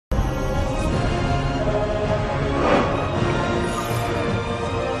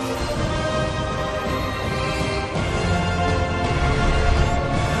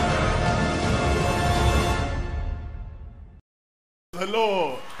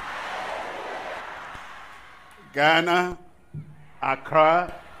Ghana,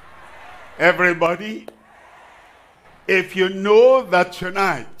 Accra, everybody, if you know that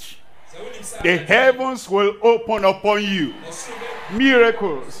tonight the heavens will open upon you,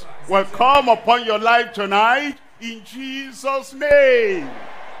 miracles will come upon your life tonight in Jesus' name.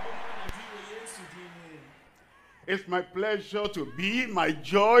 It's my pleasure to be, my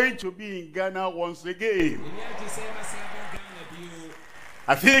joy to be in Ghana once again.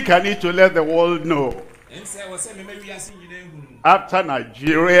 I think I need to let the world know. After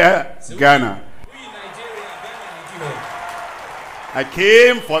Nigeria, Ghana. I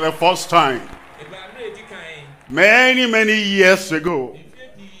came for the first time many years ago.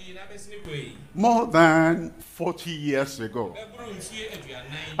 More than 40 years ago.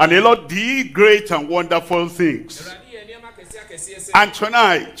 And the Lord did great and wonderful things. And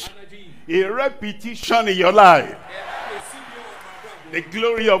tonight, a repetition in your life. The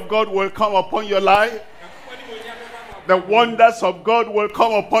glory of God will come upon your life. The wonders of God will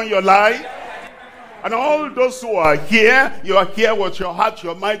come upon your life. And all those who are here, you are here with your heart,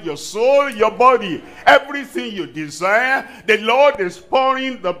 your mind, your soul, your body. Everything you desire, the Lord is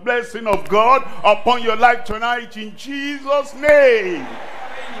pouring the blessing of God upon your life tonight in Jesus' name.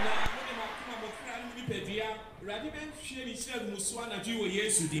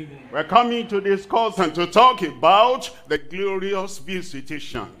 We're coming to discuss and to talk about the glorious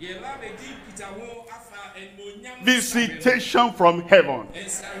visitation. Visitation from heaven.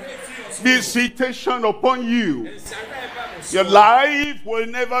 Visitation upon you. Your life will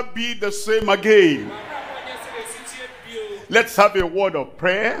never be the same again. Let's have a word of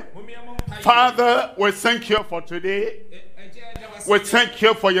prayer. Father, we thank you for today. We thank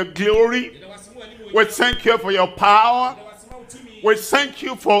you for your glory. We thank you for your power. We thank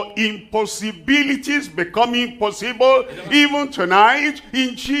you for impossibilities becoming possible even tonight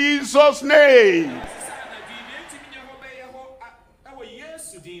in Jesus' name.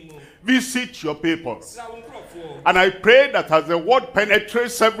 Visit your people. And I pray that as the word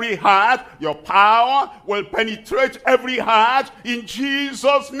penetrates every heart, your power will penetrate every heart in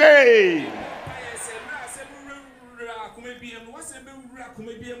Jesus' name.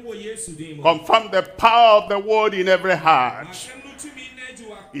 Confirm the power of the word in every heart.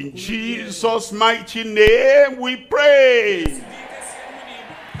 In Jesus' mighty name we pray.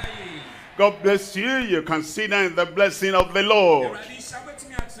 God bless you. You can sit down in the blessing of the Lord.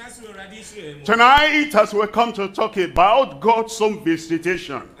 Tonight, as we come to talk about God's own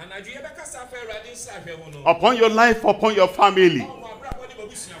visitation upon your life, upon your family.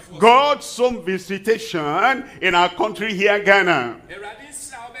 God's own visitation in our country here, Ghana.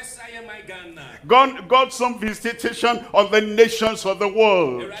 God's own visitation on the nations of the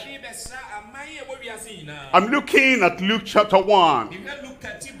world. I'm looking at Luke chapter 1.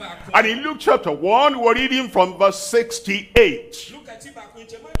 And in Luke chapter 1, we're reading from verse 68.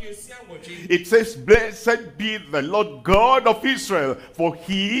 It says, "Blessed be the Lord God of Israel, for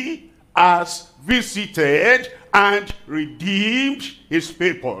he has visited and redeemed his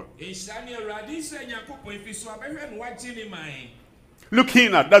people."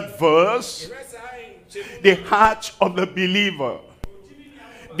 Looking at that verse, the heart of the believer,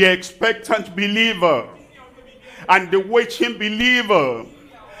 the expectant believer, and the waiting believer,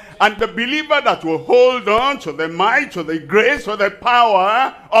 and the believer that will hold on to the might, to the grace, to the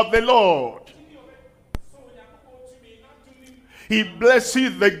power of the Lord. He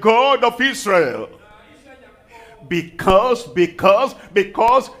blesses the God of Israel because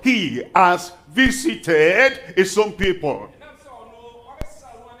he has visited his own people.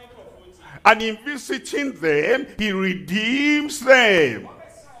 And in visiting them, he redeems them.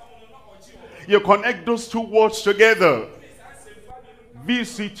 You connect those two words together.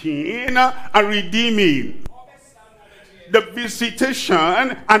 Visiting and redeeming. The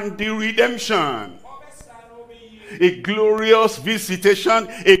visitation and the redemption. A glorious visitation,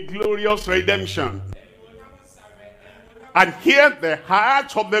 a glorious redemption. And here the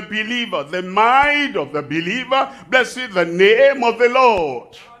heart of the believer, the mind of the believer, blessed the name of the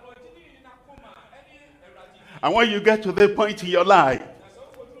Lord. And when you get to the point in your life,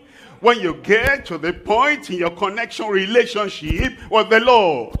 when you get to the point in your connection relationship with the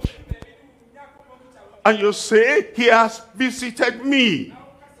Lord, and you say, he has visited me,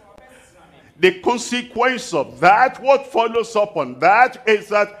 the consequence of that, what follows up on that, is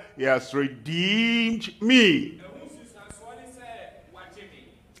that he has redeemed me.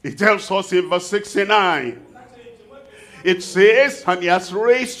 It tells us in verse 69. It says, and he has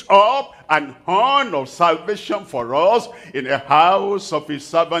raised up an horn of salvation for us in the house of his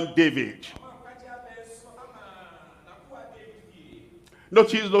servant David.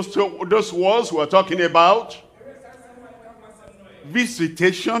 Notice those words we're talking about.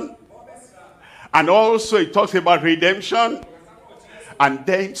 visitation, and also it talks about redemption, and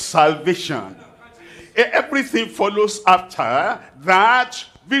then salvation. Everything follows after that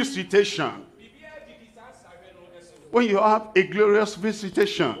visitation. When you have a glorious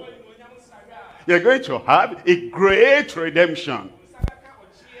visitation, you're going to have a great redemption.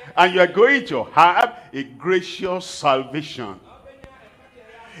 And you're going to have a gracious salvation.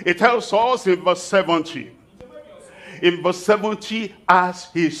 It tells us in verse 70. In verse 70, as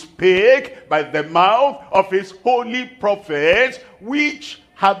he spake by the mouth of his holy prophets, which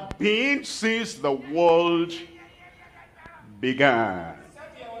have been since the world began.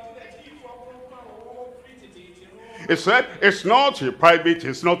 He said, it's not a private,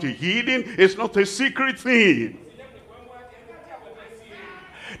 it's not a hidden, it's not a secret thing.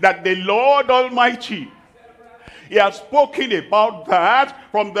 That the Lord Almighty, he has spoken about that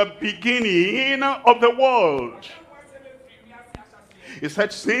from the beginning of the world. He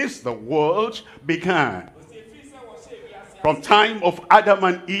said, since the world began, from time of Adam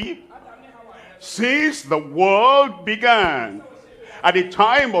and Eve, since the world began, at the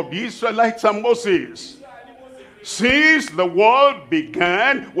time of the Israelites and Moses, since the world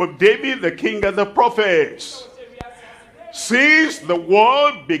began with David the king and the prophets, since the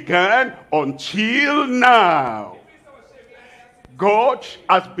world began until now, God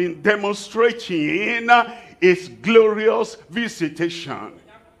has been demonstrating his glorious visitation.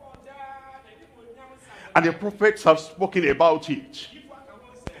 And the prophets have spoken about it.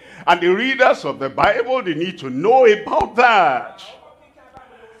 And the readers of the Bible, they need to know about that.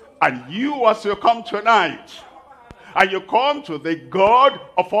 And you, as you come tonight, and you come to the God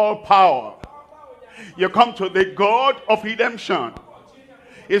of all power, you come to the God of redemption.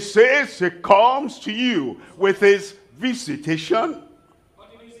 It says he comes to you with his visitation,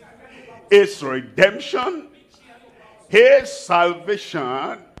 his redemption, his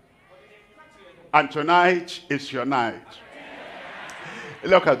salvation, and tonight is your night.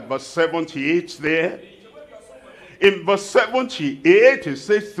 Look at verse 78 there. In verse 78, it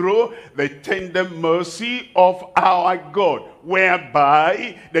says, through the tender mercy of our God,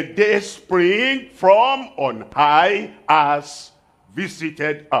 whereby the day spring from on high has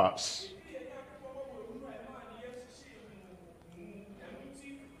visited us.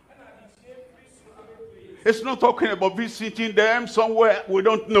 It's not talking about visiting them somewhere we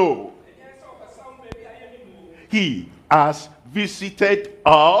don't know. He has visited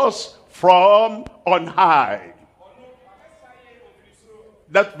us from on high.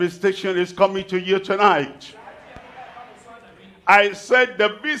 That visitation is coming to you tonight. I said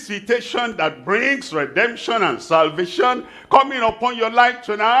the visitation that brings redemption and salvation coming upon your life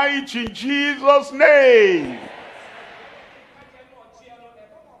tonight in Jesus' name.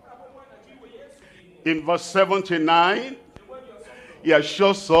 In verse 79, he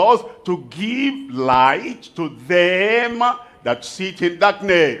assures us to give light to them that sit in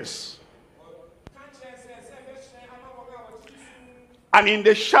darkness, and in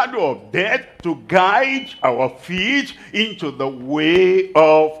the shadow of death to guide our feet into the way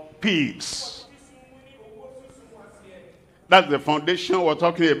of peace. That's the foundation we're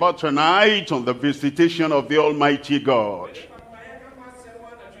talking about tonight on the visitation of the Almighty God.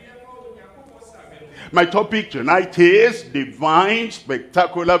 My topic tonight is divine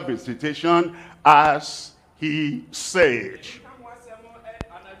spectacular visitation as he said.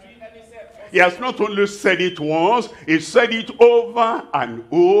 He has not only said it once, he said it over and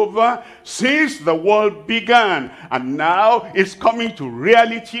over since the world began. And now it's coming to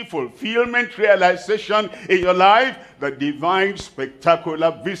reality, fulfillment, realization in your life. The divine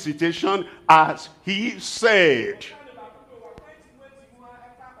spectacular visitation as he said.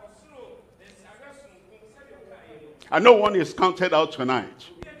 And no one is counted out tonight.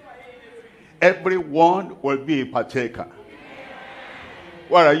 Everyone will be a partaker.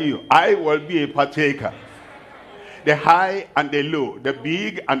 What are you? I will be a partaker. The high and the low, the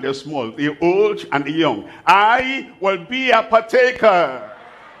big and the small, the old and the young. I will be a partaker.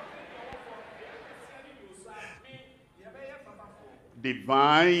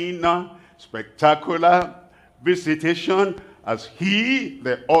 Divine, spectacular visitation as he,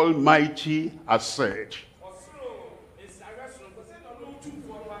 the Almighty, has said.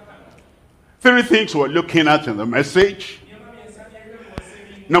 Three things we're looking at in the message.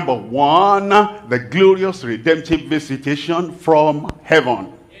 Number one, the glorious redemptive visitation from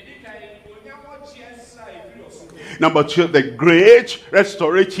heaven. Number two, the great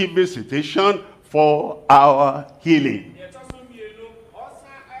restorative visitation for our healing.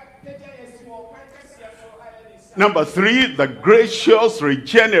 Number three, the gracious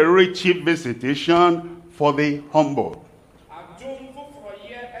regenerative visitation for the humble.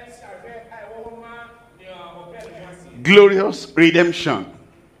 glorious redemption,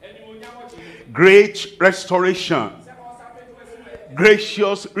 great restoration,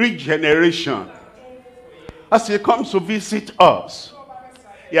 gracious regeneration. As he comes to visit us,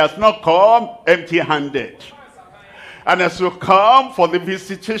 he has not come empty-handed. And as you come for the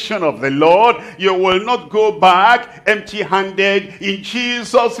visitation of the Lord, you will not go back empty-handed in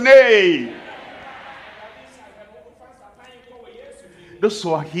Jesus' name. Those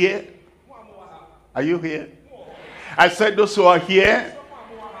who are here, are you here? I said those who are here,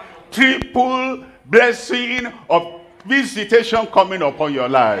 triple blessing of visitation coming upon your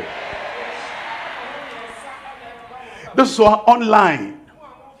life. Those who are online,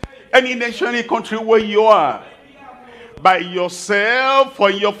 any nation, any country where you are, by yourself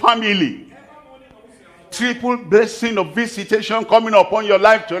or your family, triple blessing of visitation coming upon your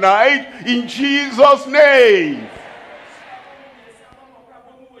life tonight in Jesus' name.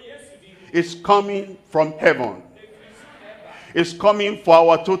 It's coming from heaven. It's coming for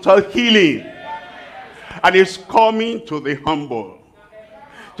our total healing. And it's coming to the humble.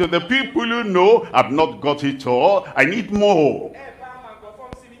 To the people who know, I've not got it all, I need more.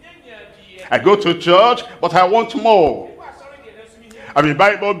 I go to church, but I want more. I'm a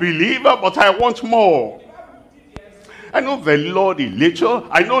Bible believer, but I want more. I know the Lord is little,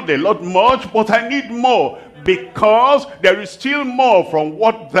 I know the Lord much, but I need more. Because there is still more from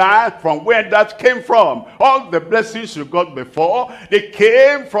where that came from. All the blessings you got before, they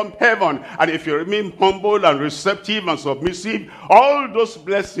came from heaven. And if you remain humble and receptive and submissive, all those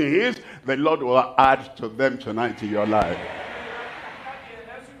blessings, the Lord will add to them tonight in your life.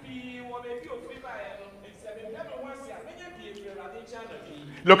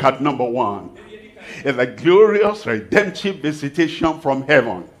 Look at number 1. It's a glorious redemptive visitation from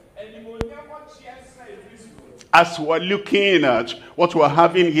heaven. As we're looking at what we're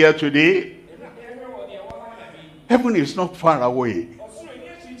having here today, heaven is not far away.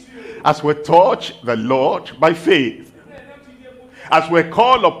 As we touch the Lord by faith, as we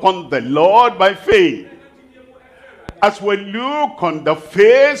call upon the Lord by faith, as we look on the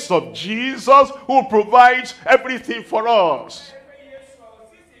face of Jesus who provides everything for us,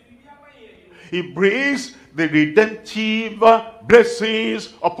 he brings the redemptive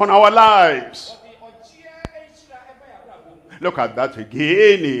blessings upon our lives. Look at that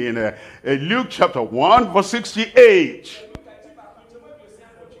again in Luke chapter 1 verse 68.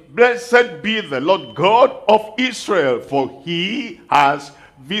 Blessed be the Lord God of Israel, for he has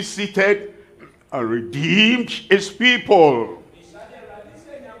visited and redeemed his people.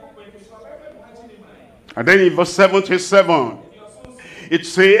 And then in verse 77, it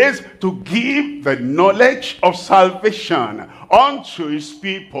says, to give the knowledge of salvation unto his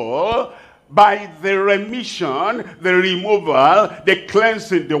people by the remission, the removal, the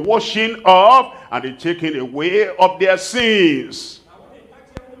cleansing, the washing of, and the taking away of their sins.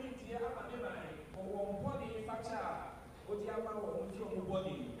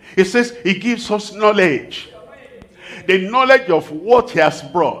 He says he gives us knowledge. The knowledge of what he has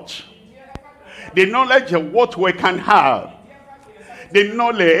brought. The knowledge of what we can have. The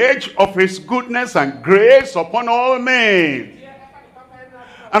knowledge of his goodness and grace upon all men.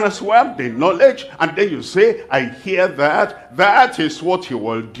 And as well, the knowledge, and then you say, I hear that. That is what he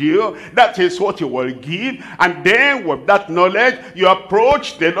will do. That is what he will give. And then with that knowledge, you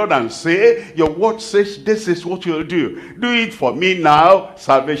approach the Lord and say, your word says this is what you'll do. Do it for me now.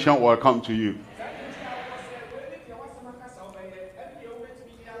 Salvation will come to you.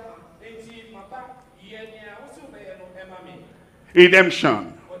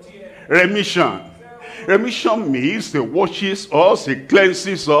 Redemption. Remission. Remission means he washes us, he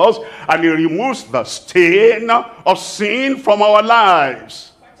cleanses us, and he removes the stain of sin from our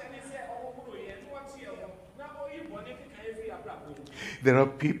lives. There are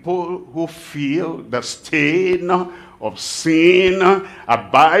people who feel the stain of sin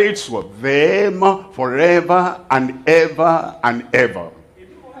abides with them forever and ever and ever.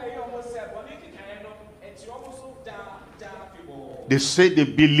 They say they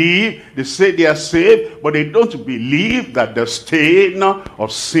believe, they say they are saved, but they don't believe that the stain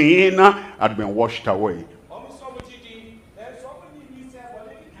of sin had been washed away.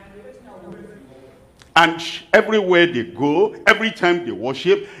 And everywhere they go, every time they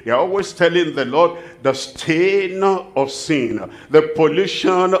worship, they're always telling the Lord the stain of sin, the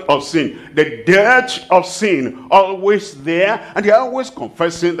pollution of sin, the dirt of sin, always there. And they're always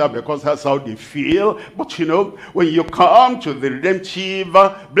confessing that because that's how they feel. But you know, when you come to the redemptive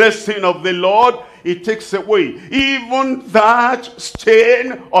blessing of the Lord, it takes away even that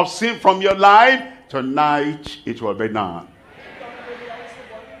stain of sin from your life. Tonight, it will be done.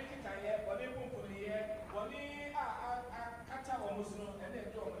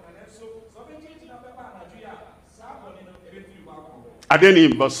 And then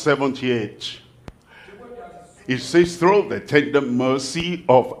in verse 78, it says, through the tender mercy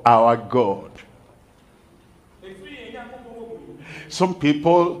of our God. Some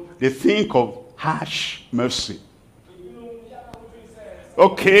people, they think of harsh mercy.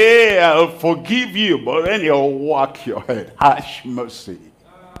 Okay, I'll forgive you, but then you'll whack your head. Harsh mercy.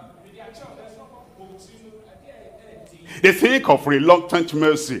 They think of reluctant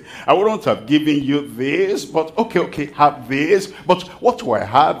mercy. I wouldn't have given you this, but okay, have this. But what do I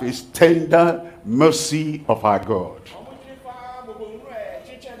have is tender mercy of our God.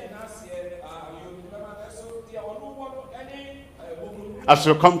 As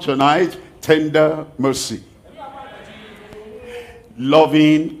you come tonight, tender mercy.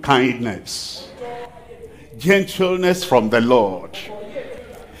 Loving kindness. Gentleness from the Lord.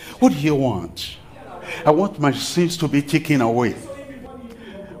 What do you want? I want my sins to be taken away.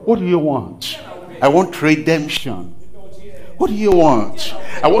 What do you want? I want redemption. What do you want?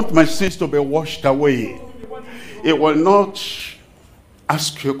 I want my sins to be washed away. It will not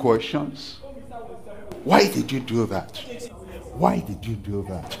ask you questions. Why did you do that? Why did you do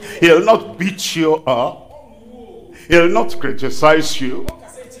that? He'll not beat you up. He'll not criticize you.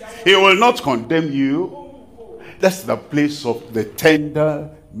 He will not condemn you. That's the place of the tender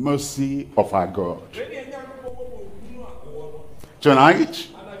mercy of our God. Tonight,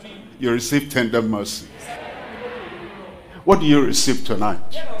 you receive tender mercy. What do you receive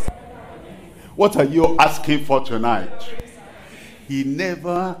tonight? What are you asking for tonight? He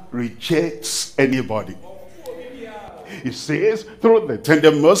never rejects anybody. He says, through the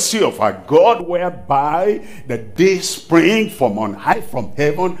tender mercy of our God, whereby the day spring from on high from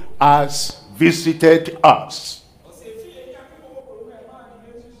heaven has visited us.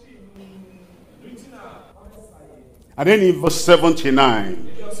 And then in verse 79,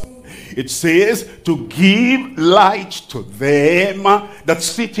 it says, to give light to them that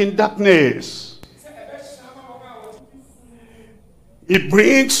sit in darkness. It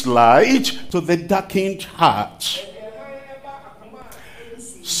brings light to the darkened heart.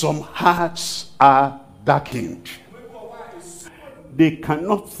 Some hearts are darkened. They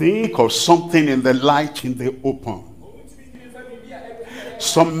cannot think of something in the light, in the open.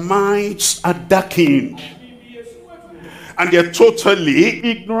 Some minds are darkened. And they're totally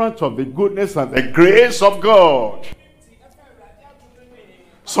ignorant of the goodness and the grace of God.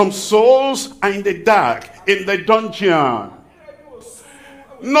 Some souls are in the dark, in the dungeon.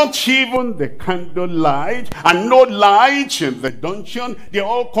 Not even the candlelight, and no light in the dungeon. They're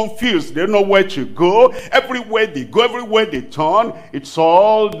all confused. They don't know where to go. Everywhere they go, everywhere they turn, it's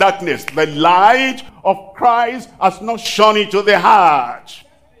all darkness. The light of Christ has not shone into the heart.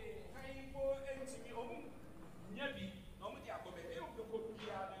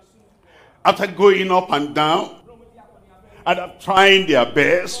 After going up and down, after trying their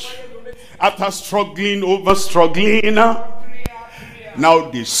best, after struggling over struggling, now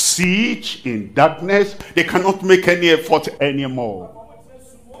they sit in darkness. They cannot make any effort anymore.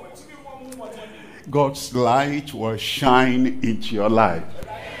 God's light will shine into your life.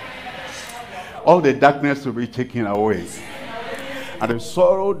 All the darkness will be taken away. And the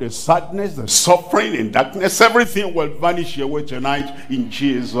sorrow, the sadness, the suffering in darkness, everything will vanish away tonight in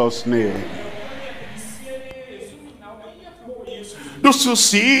Jesus' name. Those who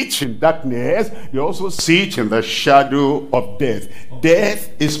sit in darkness, they also sit in the shadow of death.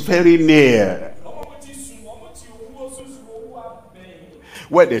 Death is very near.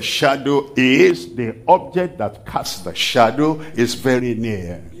 Where the shadow is, the object that casts the shadow is very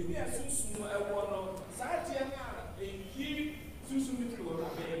near.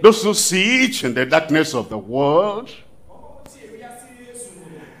 Those who sit in the darkness of the world,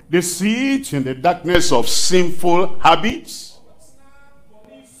 they sit in the darkness of sinful habits.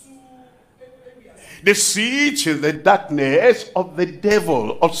 They sit in the darkness of the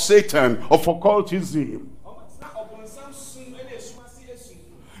devil, of Satan, of occultism.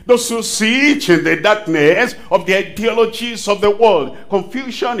 Those who sit in the darkness of the ideologies of the world.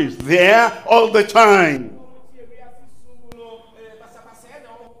 Confusion is there all the time.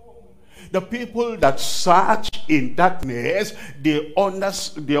 The people that sat in darkness, they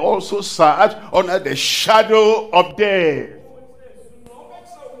also sat under the shadow of death.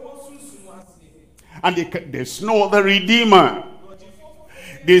 And there's no other redeemer.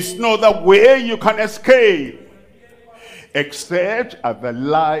 There's no other way you can escape. Except as the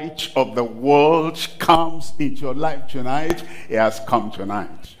light of the world comes into your life tonight. It has come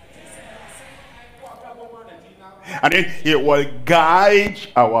tonight. And then he will guide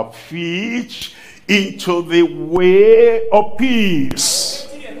our feet into the way of peace.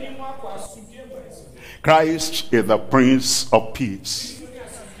 Christ is the Prince of Peace,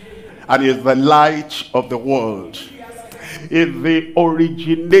 and is the light of the world, is the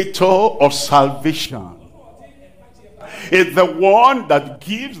originator of salvation, is the one that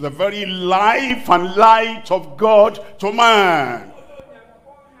gives the very life and light of God to man.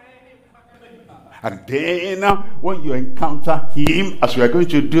 And then when you encounter him, as we are going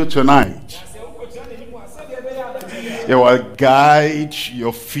to do tonight, he will guide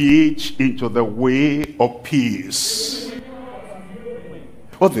your feet into the way of peace.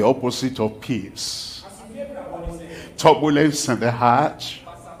 What's the opposite of peace? Turbulence in the heart,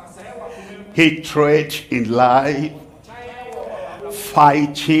 hatred in life,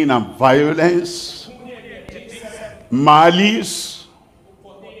 fighting and violence, malice,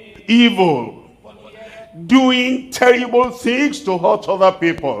 evil, doing terrible things to hurt other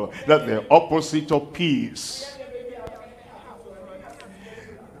people. That's the opposite of peace.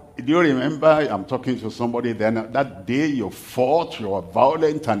 Do you remember, I'm talking to somebody then, that day you fought, you were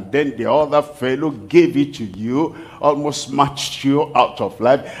violent, and then the other fellow gave it to you, almost matched you out of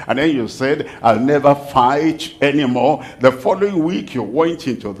life, and then you said, I'll never fight anymore. The following week you went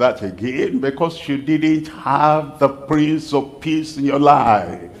into that again because you didn't have the Prince of Peace in your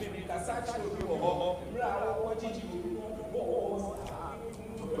life.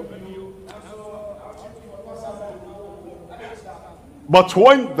 But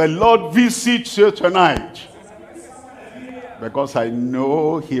when the Lord visits you tonight, because I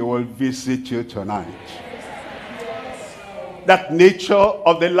know he will visit you tonight, that nature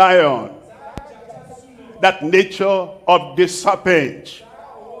of the lion, that nature of the serpent,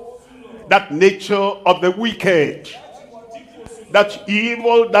 that nature of the wicked, that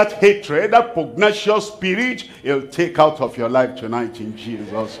evil, that hatred, that pugnacious spirit, he'll take out of your life tonight in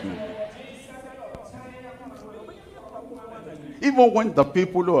Jesus' name. Even when the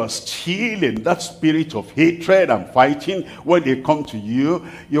people who are still in that spirit of hatred and fighting, when they come to you,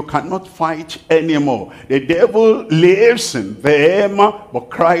 you cannot fight anymore. The devil lives in them, but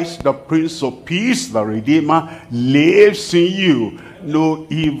Christ, the Prince of Peace, the Redeemer, lives in you. No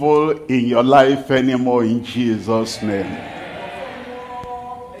evil in your life anymore in Jesus' name.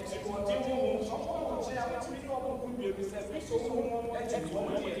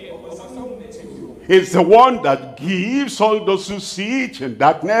 It's the one that gives all those who sit in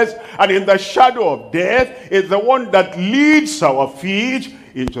darkness and in the shadow of death. It's the one that leads our feet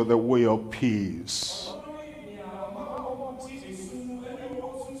into the way of peace.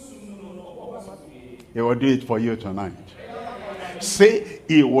 He will do it for you tonight. Say,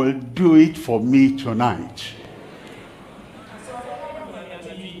 he will do it for me tonight.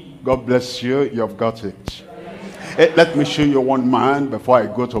 God bless you. You've got it. Let me show you one man before I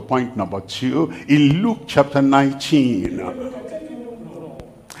go to point number 2. In Luke chapter 19,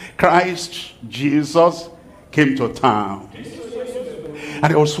 Christ Jesus came to town.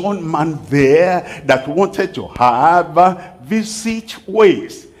 And there was one man there that wanted to have visit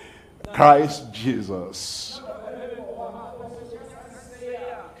with Christ Jesus.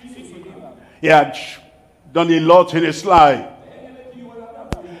 He had done a lot in his life.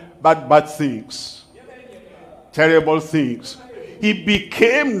 Bad things. Terrible things. He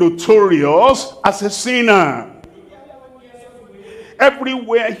became notorious as a sinner.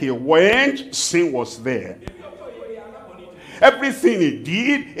 Everywhere he went, sin was there. Everything he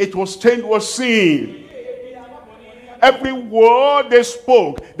did, it was stained with sin. Every word they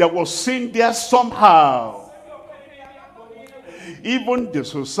spoke, there was sin there somehow. Even the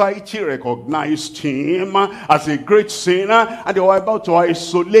society recognized him as a great sinner, and they were about to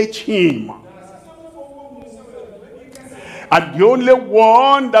isolate him. And the only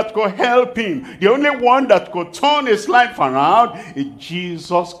one that could help him, the only one that could turn his life around, is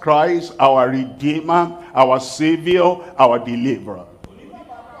Jesus Christ, our Redeemer, our Savior, our Deliverer.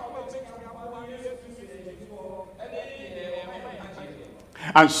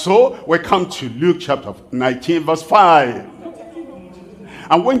 And so we come to Luke chapter 19 verse 5.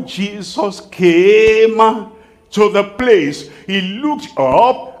 And when Jesus came to the place, he looked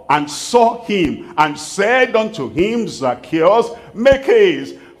up and saw him, and said unto him, Zacchaeus, make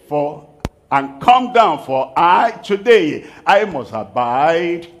haste and come down, for today I must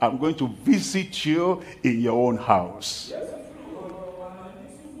abide. I'm going to visit you in your own house.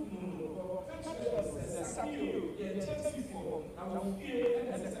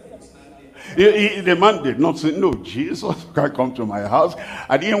 The man did not say, no, Jesus can't come to my house.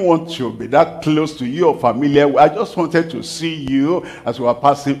 I didn't want to be that close to you or familiar. I just wanted to see you as we were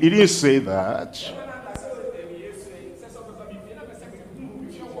passing. He didn't say that.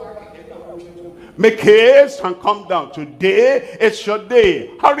 Make haste and come down. Today is your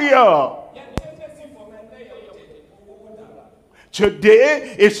day. Hurry up.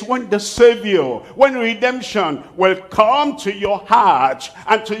 Today is when the Savior, when redemption will come to your heart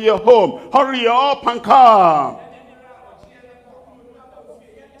and to your home. Hurry up and come.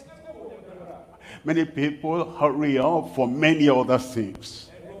 Many people hurry up for many other things.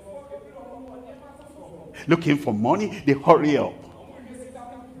 Looking for money, they hurry up.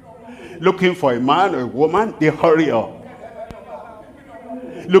 Looking for a man or a woman, they hurry up.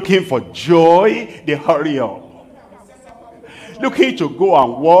 Looking for joy, they hurry up. Looking to go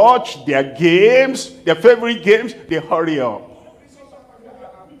and watch their games, their favorite games, they hurry up.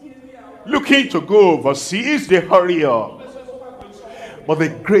 Looking to go overseas, they hurry up. But the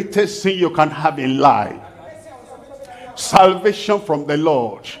greatest thing you can have in life, salvation from the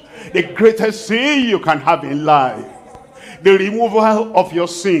Lord. The greatest thing you can have in life, the removal of your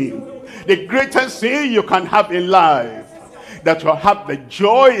sin. The greatest thing you can have in life, that you have the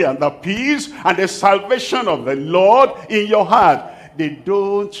joy and the peace and the salvation of the Lord in your heart. They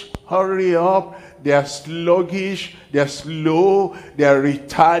don't hurry up. They are sluggish, they are slow, they are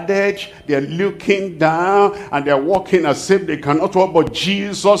retarded, they are looking down, and they are walking as if they cannot walk. But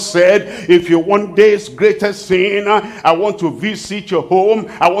Jesus said, if you want this greatest sin, I want to visit your home,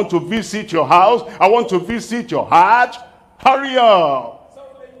 I want to visit your house, I want to visit your heart. Hurry up.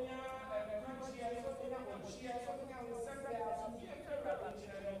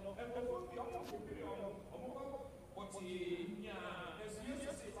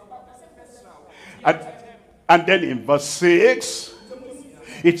 And then in verse 6,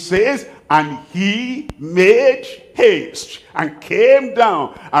 it says, and he made haste and came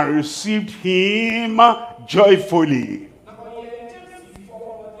down and received him joyfully.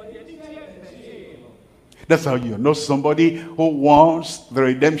 That's how you know somebody who wants the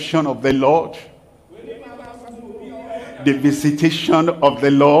redemption of the Lord, the visitation of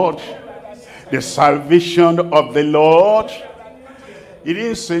the Lord, the salvation of the Lord. He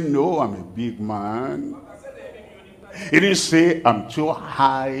didn't say, no, I'm a big man. He didn't say, I'm too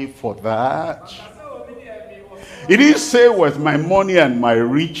high for that. He didn't say, with my money and my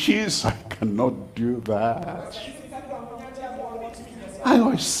riches, I cannot do that. I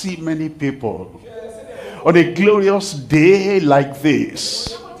always see many people on a glorious day like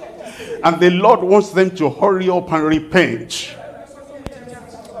this, and the Lord wants them to hurry up and repent.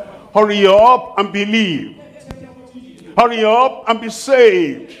 Hurry up and believe. Hurry up and be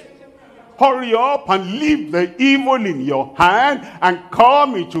saved. Hurry up and leave the evil in your hand and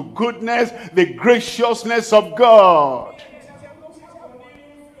come into goodness, the graciousness of God.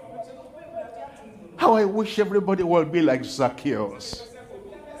 How I wish everybody would be like Zacchaeus.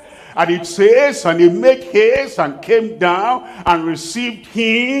 And it says, and he made haste and came down and received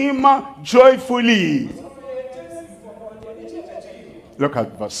him joyfully. Look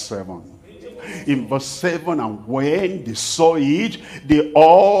at verse 7. In verse 7, and when they saw it, they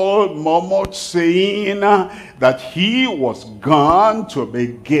all murmured, saying that he was gone to be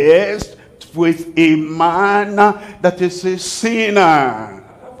guest with a man that is a sinner.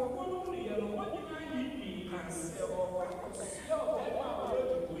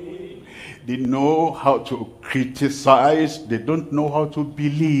 They know how to criticize, they don't know how to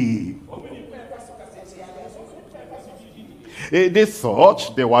believe. They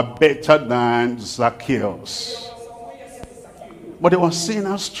thought they were better than Zacchaeus. But they were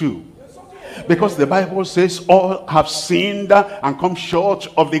sinners too. Because the Bible says all have sinned and come short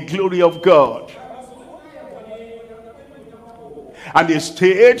of the glory of God. And they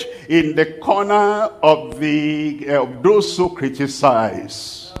stayed in the corner of those who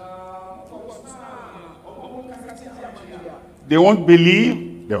criticize. They won't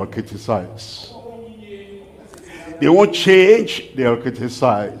believe, they will criticize. They won't change, they'll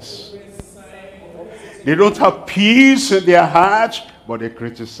criticize. They don't have peace in their heart, but they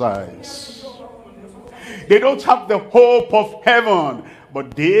criticize. They don't have the hope of heaven,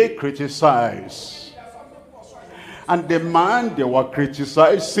 but they criticize. And the man they were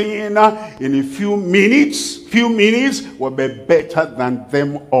criticizing in a few minutes will be better than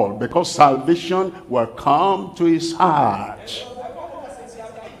them all, because salvation will come to his heart.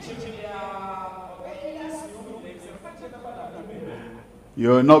 You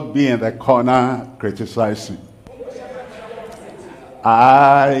will not be in the corner criticizing.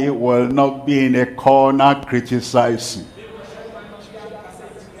 I will not be in a corner criticizing.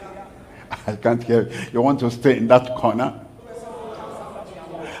 I can't hear you. You want to stay in that corner?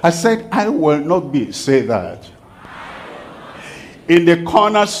 I said, I will not be. Say that. In the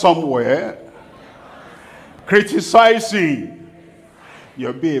corner somewhere, criticizing.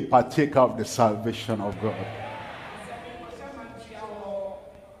 You'll be a partaker of the salvation of God.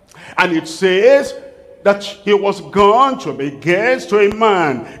 And it says, that he was going to be guest to a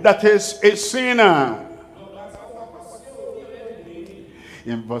man that is a sinner.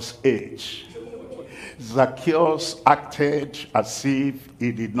 In verse 8, Zacchaeus acted as if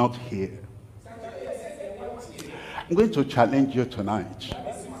he did not hear. I'm going to challenge you tonight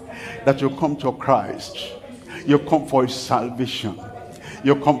that you come to Christ. You come for his salvation.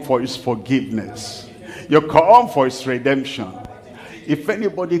 You come for his forgiveness. You come for his redemption. If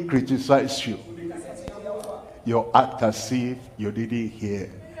anybody criticizes you, you act as if you didn't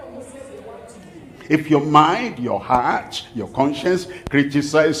hear. If your mind, your heart, your conscience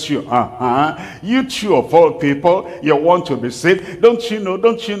criticize you, you too of all people, you want to be saved. Don't you know,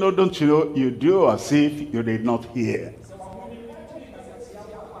 you do as if you did not hear.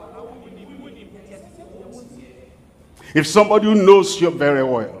 If somebody who knows you very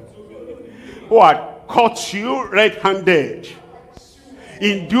well, who had caught you red-handed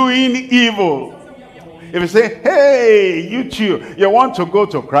in doing evil, if you say, hey, you too, you want to go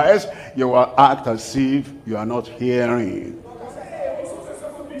to Christ, you will act as if you are not hearing.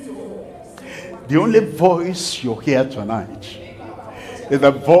 The only voice you hear tonight is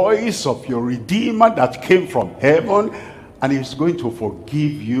the voice of your Redeemer that came from heaven, and he's going to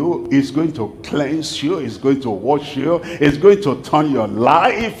forgive you, he's going to cleanse you, he's going to wash you, he's going to turn your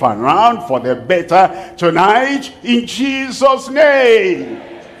life around for the better tonight in Jesus' name.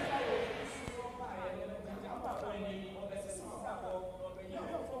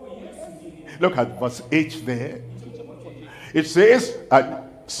 Look at verse 8 there. It says, and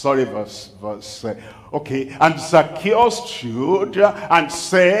Zacchaeus stood and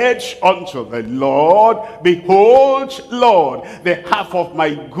said unto the Lord, behold, Lord, the half of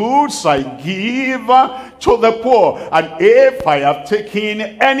my goods I give to the poor. And if I have taken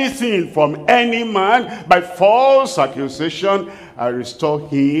anything from any man by false accusation, I restore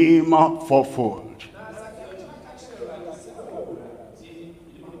him fourfold.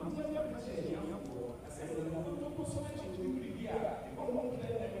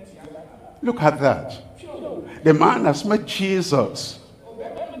 Look at that. The man has met Jesus.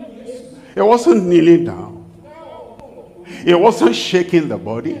 He wasn't kneeling down. He wasn't shaking the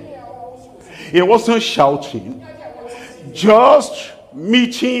body. He wasn't shouting. Just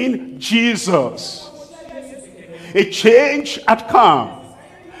meeting Jesus. A change had come.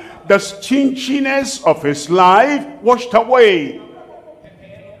 The stinginess of his life washed away.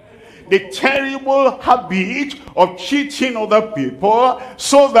 The terrible habit of cheating other people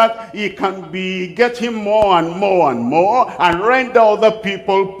so that he can be getting more and more and more and render other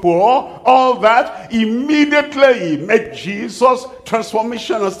people poor. All that, immediately he met Jesus,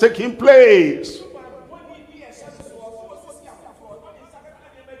 transformation has taken place.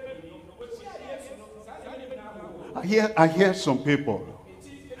 I hear some people.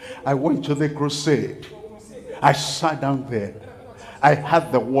 I went to the crusade. I sat down there. I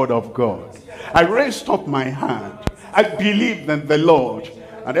had the word of God. I raised up my hand. I believed in the Lord.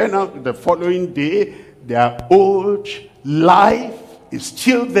 And then the following day, their old life is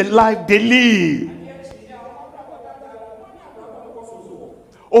still the life they live.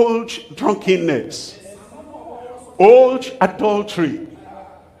 Old drunkenness. Old adultery.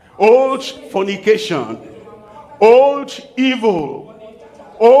 Old fornication. Old evil.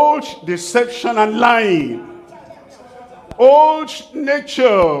 Old deception and lying. Old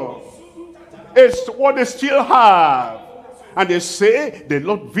nature is what they still have. And they say, the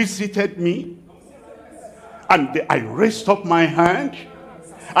Lord visited me. And I raised up my hand.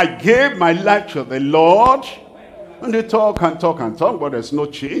 I gave my life to the Lord. And they talk and talk and talk, but there's no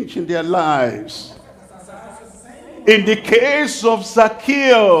change in their lives. In the case of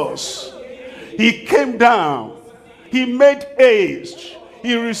Zacchaeus, he came down. He made haste.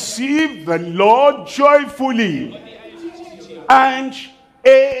 He received the Lord joyfully. And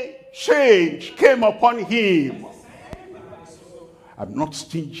a change came upon him. I'm not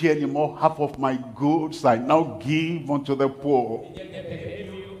stingy anymore. Half of my goods I now give unto the poor.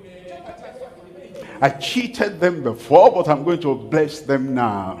 I cheated them before, but I'm going to bless them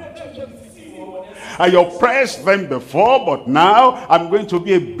now. I oppressed them before, but now I'm going to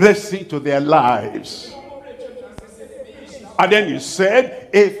be a blessing to their lives. And then he said,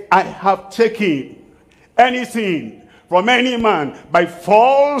 if I have taken anything from any man by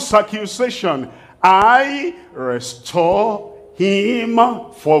false accusation, I restore him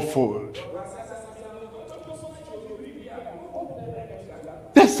fourfold.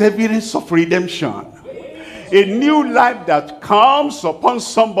 That's evidence of redemption. A new life that comes upon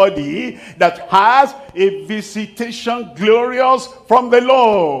somebody that has a visitation glorious from the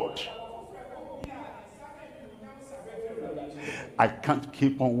Lord. I can't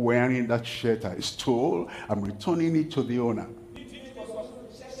keep on wearing that shirt I stole. I'm returning it to the owner.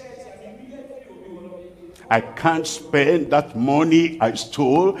 I can't spend that money I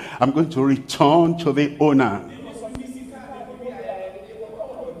stole. I'm going to return to the owner.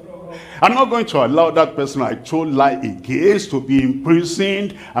 I'm not going to allow that person I told lie against to be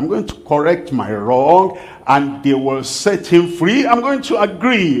imprisoned. I'm going to correct my wrong, and they will set him free. I'm going to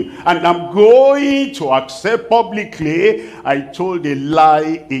agree, and I'm going to accept publicly I told a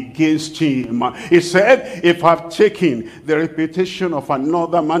lie against him. He said, if I've taken the reputation of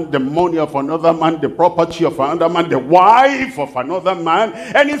another man, the money of another man, the property of another man, the wife of another man,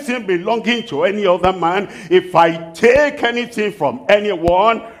 anything belonging to any other man, if I take anything from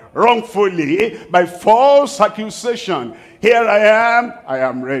anyone wrongfully by false accusation, here I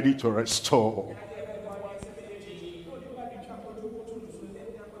am ready to restore.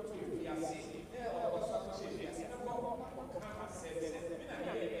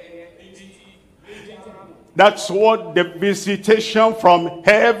 That's what the visitation from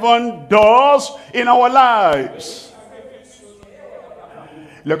heaven does in our lives.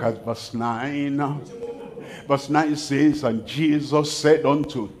 Look at verse 9. Verse 9 says, and Jesus said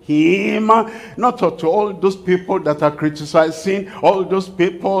unto him, not to all those people that are criticizing, all those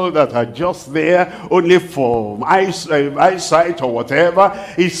people that are just there only for eyesight or whatever.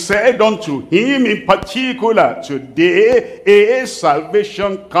 He said unto him in particular, today is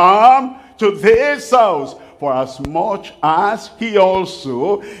salvation come to this house, for as much as he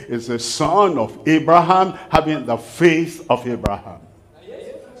also is the son of Abraham, having the faith of Abraham.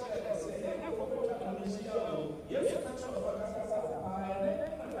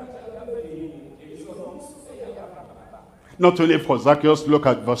 Not only for Zacchaeus, look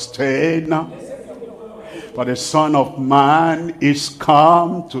at verse 10. For the Son of Man is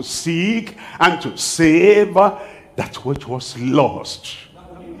come to seek and to save that which was lost.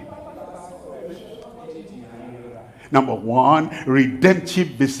 Number one, redemptive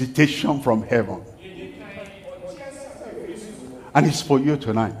visitation from heaven. And it's for you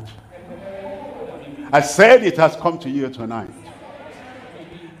tonight. I said it has come to you tonight.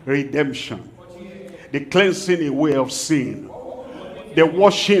 Redemption. The cleansing away of sin. The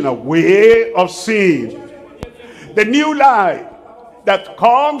washing away of sin. The new life that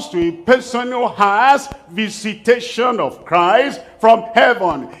comes to a person who has visitation of Christ from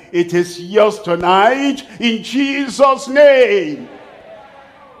heaven. It is yours tonight in Jesus' name.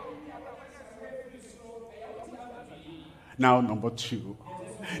 Now number two.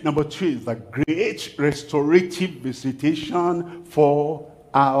 Number two is the great restorative visitation for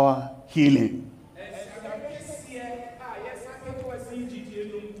our healing.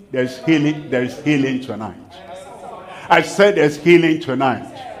 There's healing tonight. I said there's healing tonight.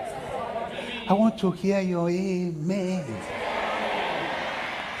 I want to hear your amen.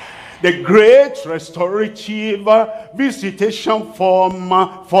 The great restorative visitation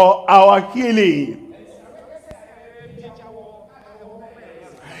for our healing.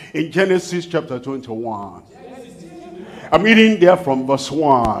 In Genesis chapter 21. I'm reading there from verse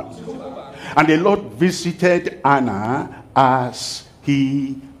 1. And the Lord visited Anna as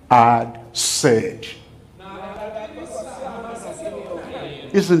he had said.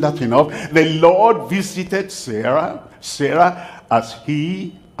 Isn't that enough? The Lord visited Sarah as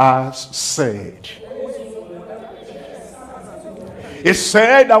he has said. He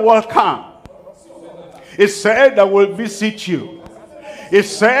said, I will come. He said, I will visit you. He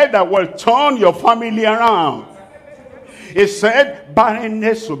said, I will turn your family around. He said,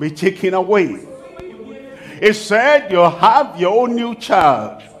 barrenness will be taken away. He said, you'll have your own new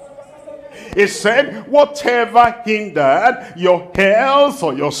child. He said, whatever hindered your health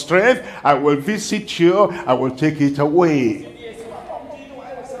or your strength, I will visit you, I will take it away.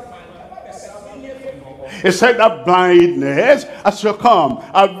 He said that blindness, as you come,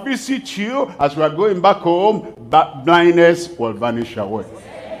 I'll visit you, as we are going back home, that blindness will vanish away.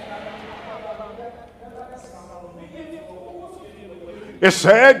 He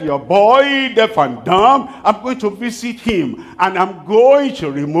said, your boy, deaf and dumb, I'm going to visit him. And I'm going to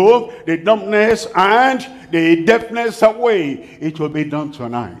remove the dumbness and the deafness away. It will be done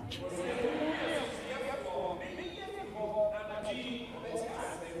tonight.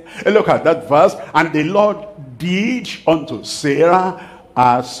 Look at that verse. And the Lord did unto Sarah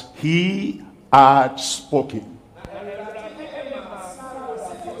as he had spoken.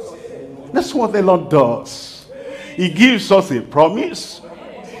 That's what the Lord does. He gives us a promise.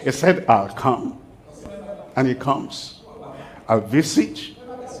 He said, I'll come. And he comes. I'll visit.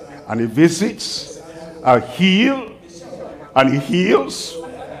 And he visits. I'll heal. And he heals.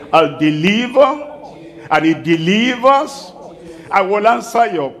 I'll deliver. And he delivers. I will answer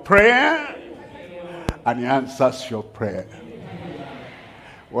your prayer. And he answers your prayer.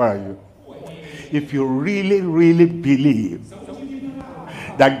 Where are you? If you really, really believe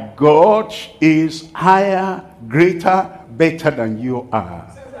that God is higher, greater, better than you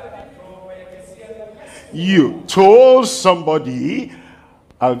are. You told somebody,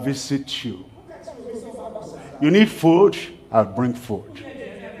 I'll visit you. You need food, I'll bring food.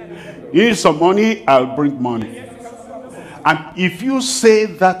 You need some money, I'll bring money. And if you say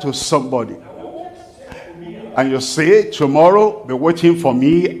that to somebody, and you say, tomorrow, be waiting for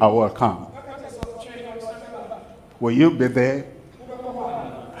me, I will come. Will you be there?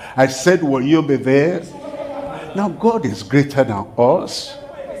 I said, will you be there? Now, God is greater than us,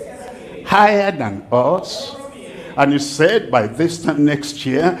 higher than us. And he said, by this time next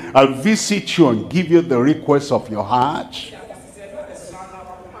year, I'll visit you and give you the request of your heart.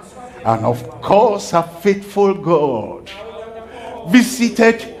 And of course, a faithful God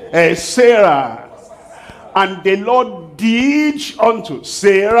visited Sarah. And the Lord did unto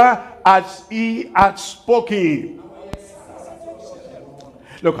Sarah as he had spoken.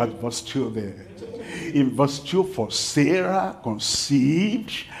 Look at verse 2 there. In verse 2, for Sarah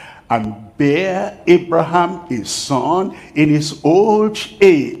conceived and bare Abraham his son in his old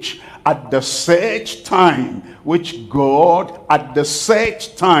age, at the set time which God had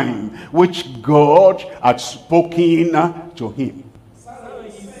spoken to him.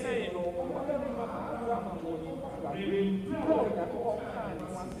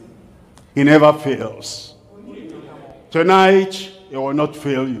 He never fails. Tonight, he will not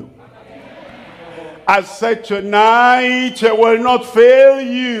fail you. I said tonight, he will not fail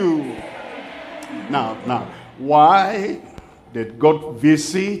you. Now, why did God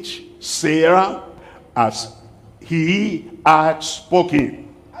visit Sarah as he had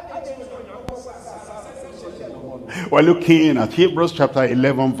spoken? We're looking at Hebrews chapter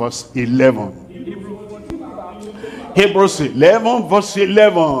 11, verse 11. Hebrews 11, verse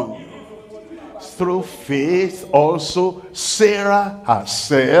 11. Through faith also Sarah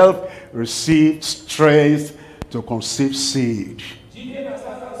herself received strength to conceive seed.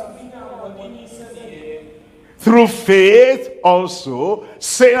 Through faith also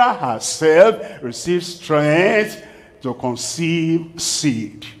Sarah herself received strength to conceive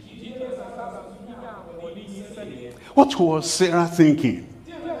seed. What was Sarah thinking?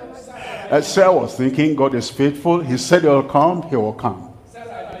 Sarah was thinking, God is faithful. He said he will come, he will come.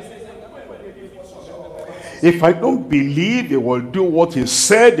 If I don't believe he will do what he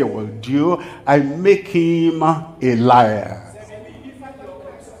said he will do, I make him a liar.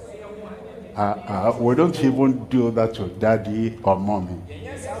 We don't even do that to daddy or mommy.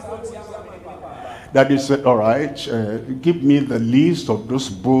 Daddy said, all right, give me the list of those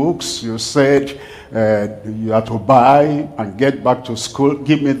books you said you have to buy and get back to school.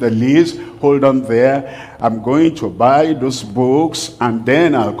 Give me the list. Hold on there. I'm going to buy those books and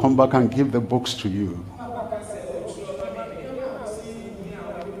then I'll come back and give the books to you.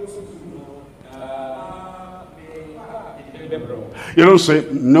 You don't say,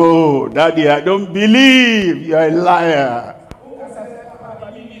 no, daddy, I don't believe. You're a liar.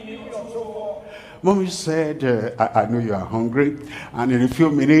 Mommy said, I know you are hungry. And in a few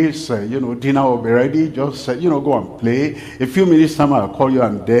minutes, dinner will be ready. Just, go and play. A few minutes time, I'll call you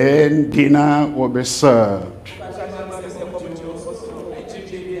and then dinner will be served.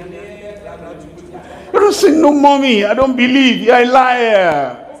 You don't say, no, mommy, I don't believe. You're a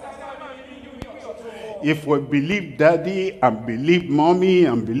liar. If we believe daddy and believe mommy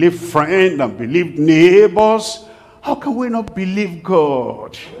and believe friend and believe neighbors, how can we not believe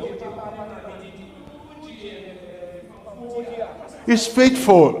God? He's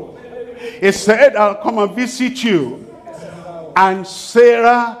faithful. He said, I'll come and visit you. And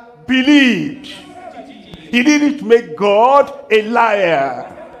Sarah believed. He didn't make God a liar.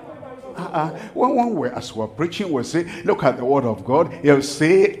 As we're preaching, we'll say, look at the word of God. He'll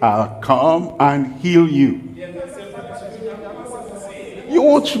say, I'll come and heal you. You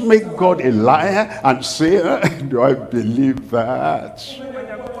won't make God a liar and say, do I believe that?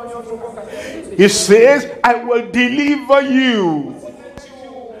 He says, I will deliver you.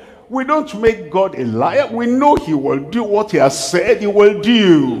 We don't make God a liar. We know he will do what he has said he will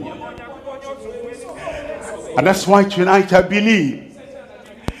do. And that's why tonight I believe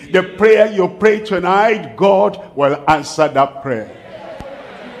the prayer you pray tonight, God will answer that prayer.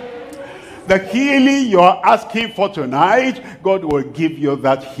 The healing you are asking for tonight, God will give you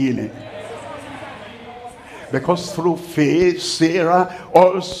that healing. Because through faith, Sarah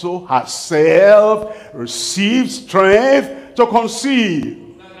also herself received strength to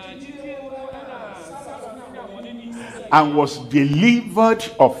conceive. and was delivered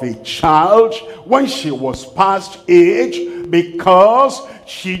of a child when she was past age, because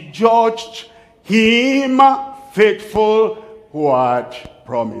she judged him faithful who had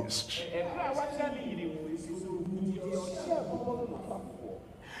promised.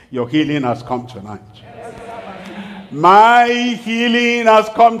 Your healing has come tonight. My healing has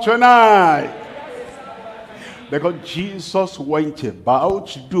come tonight. Because Jesus went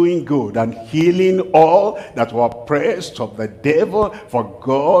about doing good and healing all that were oppressed of the devil, for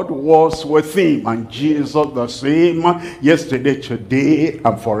God was with him. And Jesus the same yesterday, today,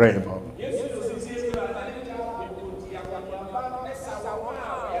 and forever.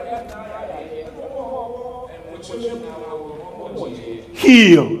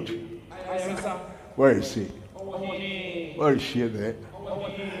 Healed. Where is he? Where is she there?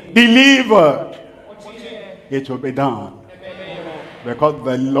 Delivered. It will be done. Because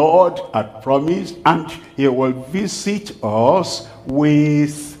the Lord had promised, and he will visit us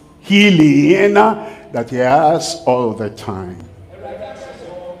with healing that he has all the time.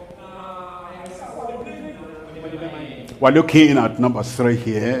 We're looking at number 3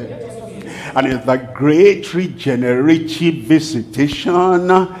 here. And it's the great regenerative visitation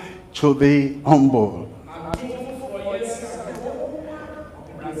to the humble.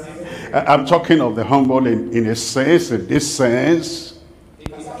 I'm talking of the humble in a sense, in this sense.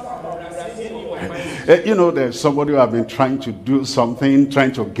 You know, there's somebody who have been trying to do something,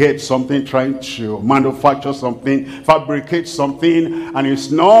 trying to get something, trying to manufacture something, fabricate something, and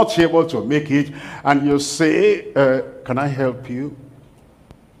is not able to make it. And you say, can I help you?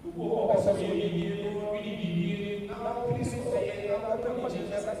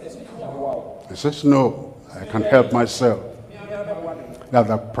 He says, no, I can help myself. That's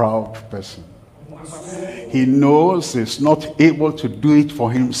a proud person. He knows he's not able to do it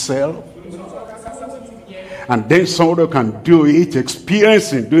for himself. And then somebody can do it,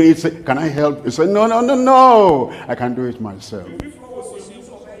 experiencing doing it, say, can I help? He said, no, no, no, no, I can do it myself.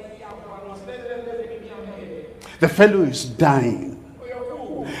 The fellow is dying.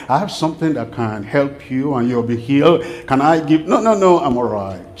 I have something that can help you and you'll be healed. Can I give? No, no, no, I'm all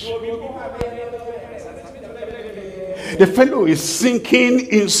right. The fellow is sinking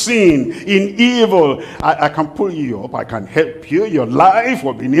in sin, in evil. I can pull you up. I can help you. Your life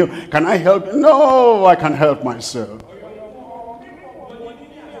will be new. Can I help you? No, I can help myself.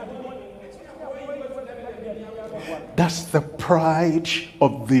 That's the pride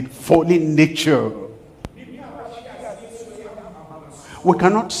of the fallen nature. We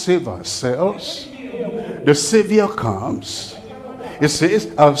cannot save ourselves. The Savior comes. He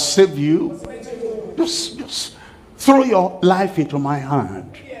says, I'll save you. Just throw your life into my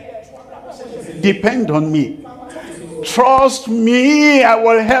hand. Depend on me. Trust me, I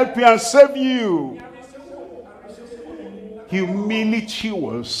will help you and save you. Humility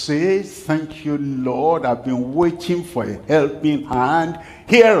will say, thank you, Lord. I've been waiting for a helping hand.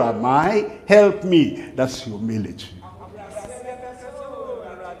 Here am I. Help me. That's humility.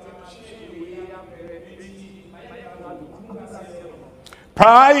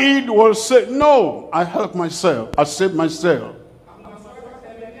 Pride will say, no, I help myself. I save myself.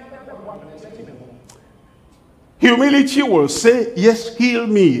 Humility will say, yes, heal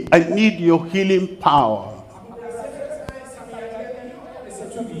me. I need your healing power.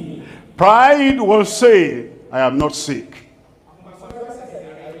 Pride will say, I am not sick.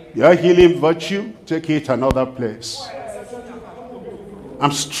 Your healing virtue, take it another place.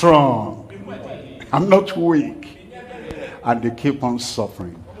 I'm strong. I'm not weak. And they keep on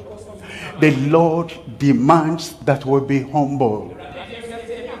suffering. The Lord demands that we be humble.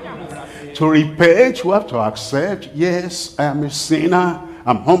 To repent, we have to accept, yes, I am a sinner.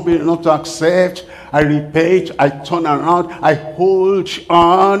 I'm humble enough to accept. I repent, I turn around, I hold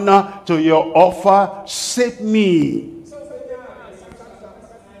on to your offer. Save me.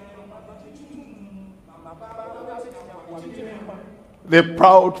 The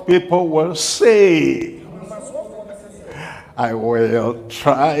proud people will say, I will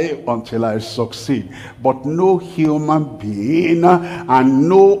try until I succeed. But no human being and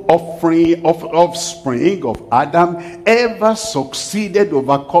no offspring of Adam ever succeeded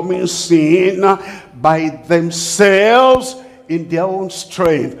overcoming sin by themselves in their own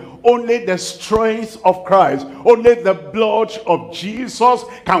strength. Only the strength of Christ, only the blood of Jesus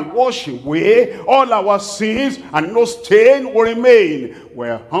can wash away all our sins, and no stain will remain.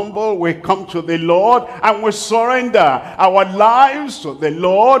 We're humble, we come to the Lord, and we surrender our lives to the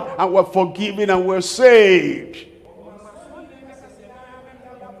Lord, and we're forgiven and we're saved.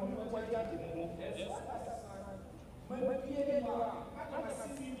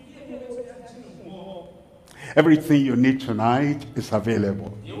 Everything you need tonight is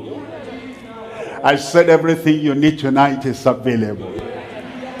available. I said everything you need tonight is available.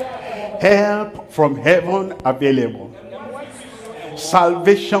 Help from heaven available.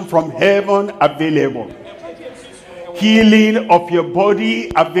 Salvation from heaven available. Healing of your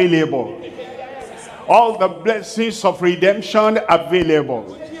body available. All the blessings of redemption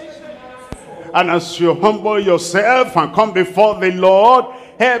available. And as you humble yourself and come before the Lord,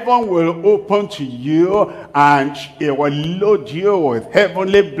 heaven will open to you and it will load you with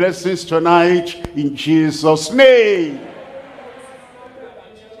heavenly blessings tonight in Jesus' name.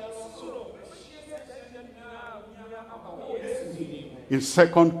 In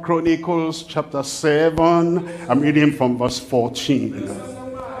 2 Chronicles chapter 7, I'm reading from verse 14.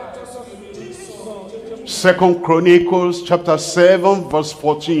 2 Chronicles chapter 7 verse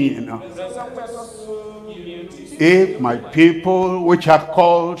 14. If my people which are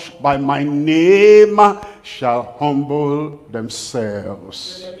called by my name shall humble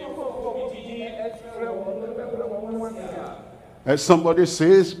themselves. As somebody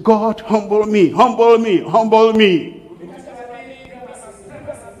says, God, humble me, humble me, humble me.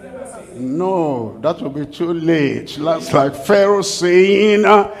 No, that will be too late. That's like Pharaoh saying,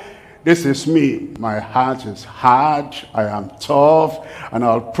 this is me. My heart is hard. I am tough. And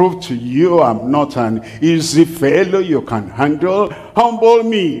I'll prove to you I'm not an easy fellow you can handle. Humble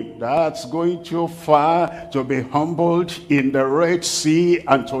me. That's going too far to be humbled in the Red Sea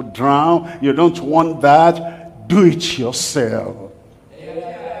and to drown. You don't want that. Do it yourself.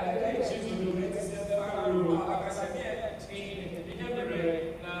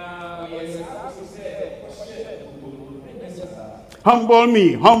 Humble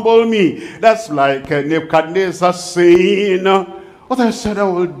me, humble me. That's like Nebuchadnezzar saying, what I said I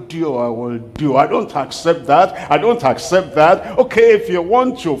will do, I will do. I don't accept that. I don't accept that. Okay, if you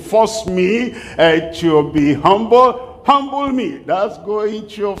want to force me to be humble, humble me. That's going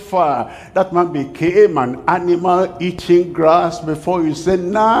too far. That man became an animal eating grass before you say,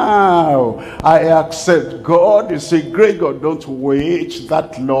 now I accept God. You say, great God, don't wait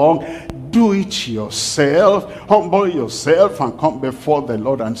that long. Do it yourself. Humble yourself and come before the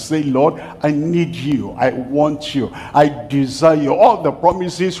Lord and say, Lord, I need you. I want you. I desire you. All the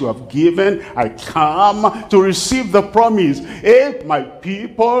promises you have given, I come to receive the promise. If my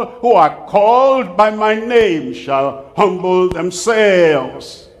people who are called by my name shall humble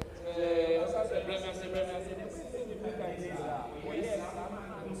themselves.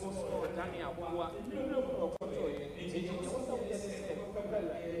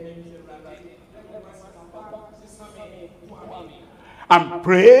 And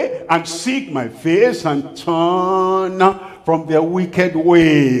pray and seek my face and turn from their wicked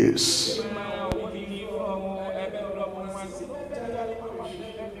ways.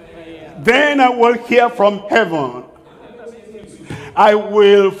 Then I will hear from heaven. I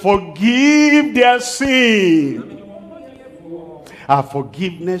will forgive their sin. Our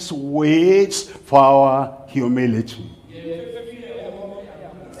forgiveness waits for our humility.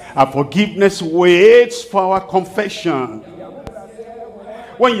 Our forgiveness waits for our confession.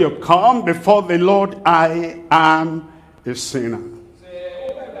 When you come before the Lord, I am a sinner.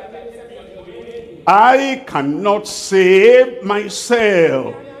 I cannot save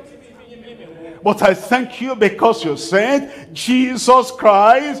myself. But I thank you because you sent Jesus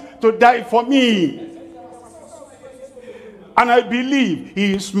Christ to die for me. And I believe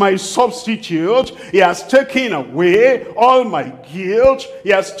he is my substitute. He has taken away all my guilt. He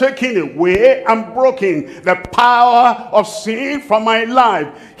has taken away and broken the power of sin from my life.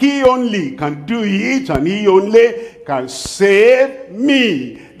 He only can do it, and he only can save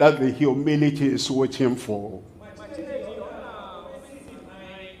me. That the humility is waiting for.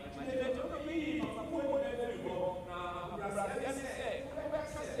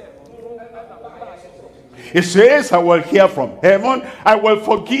 It says, I will hear from heaven, I will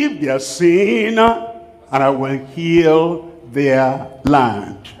forgive their sin, and I will heal their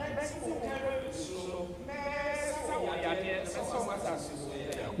land.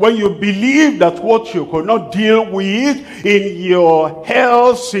 When you believe that what you could not deal with in your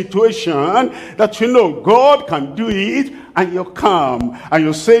health situation, that you know God can do it, and you come and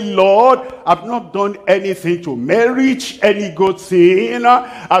you say, Lord, I've not done anything to merit any good thing,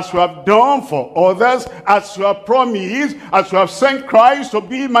 as you have done for others, as you have promised, as you have sent Christ to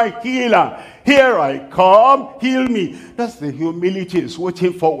be my healer. Here I come, heal me. That's the humility is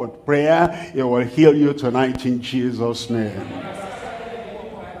waiting for with prayer. It will heal you tonight in Jesus' name.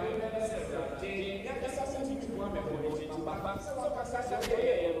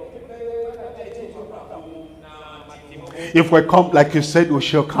 If we come like you said we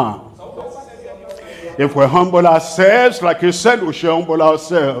shall come. If we humble ourselves, like you said, we should humble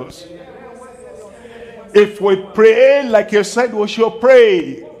ourselves. If we pray, like you said, we should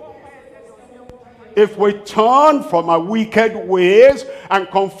pray. If we turn from our wicked ways and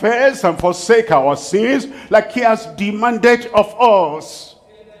confess and forsake our sins, like he has demanded of us.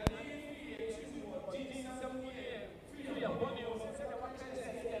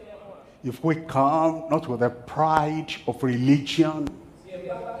 If we come not with the pride of religion,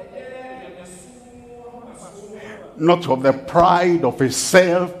 not of the pride of a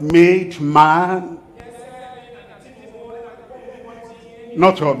self-made man,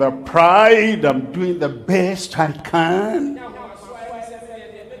 not of the pride I'm doing the best I can.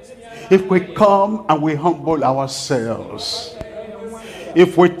 If we come and we humble ourselves,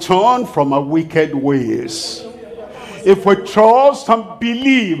 if we turn from our wicked ways, if we trust and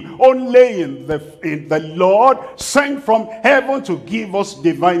believe only in the Lord sent from heaven to give us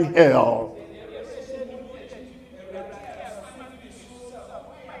divine help,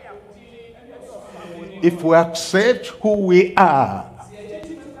 if we accept who we are,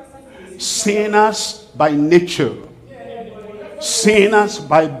 sinners by nature, sinners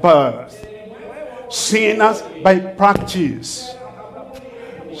by birth, sinners by practice,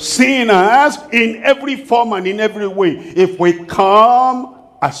 sinners in every form and in every way, if we come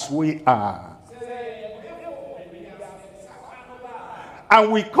as we are,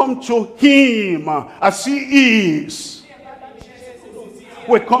 and we come to him as he is,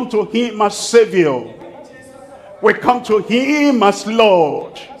 we come to him as Savior, we come to him as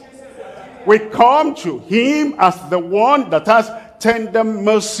Lord, we come to him as the one that has tender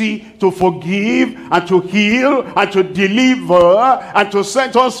mercy to forgive and to heal and to deliver and to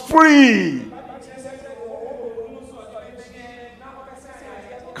set us free.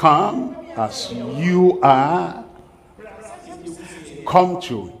 Come as you are. Come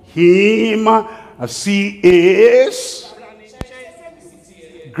to him as he is.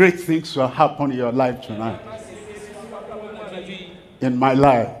 Great things will happen in your life tonight. In my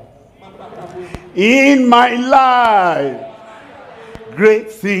life. In my life. Great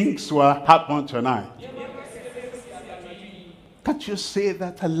things will happen tonight. Can't you say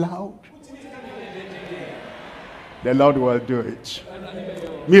that aloud? The Lord will do it.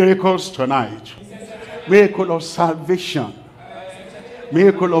 Miracles tonight. Miracle of salvation.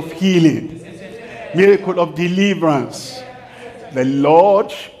 Miracle of healing. Miracle of deliverance. The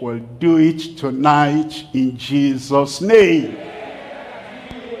Lord will do it tonight in Jesus' name.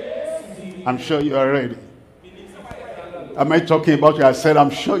 I'm sure you are ready. Am I talking about you? I said,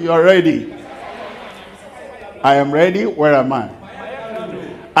 I'm sure you are ready. I am ready. Where am I?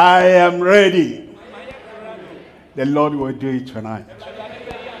 I am ready. The Lord will do it tonight.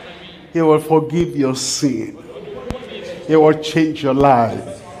 He will forgive your sin. He will change your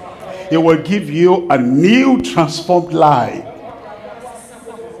life. He will give you a new transformed life.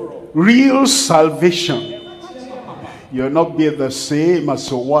 Real salvation. You'll not be the same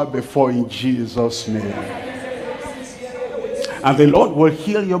as you were before in Jesus' name. And the Lord will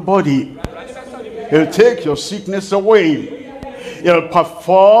heal your body. He'll take your sickness away. He'll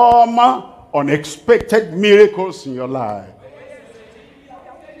perform unexpected miracles in your life.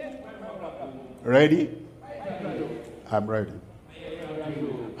 Ready? I'm ready.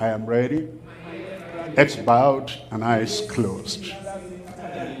 I am ready. Heads bowed and eyes closed.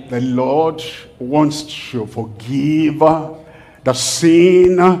 The Lord wants to forgive the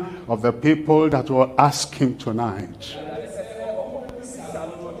sin of the people that will ask him tonight.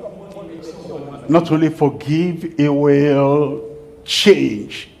 Not only forgive, he will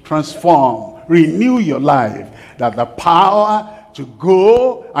change, transform, renew your life. That the power to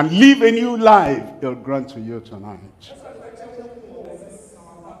go and live a new life, he'll grant to you tonight.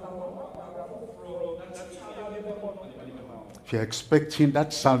 If you're expecting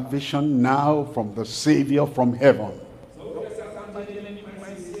that salvation now from the Savior from heaven,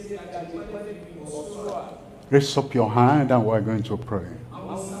 raise up your hand and we're going to pray.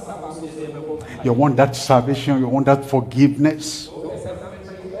 You want that salvation, you want that forgiveness,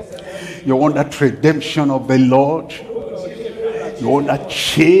 you want that redemption of the Lord, you want that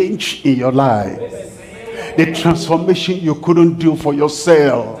change in your life, the transformation you couldn't do for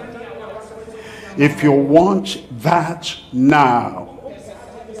yourself. If you want that now,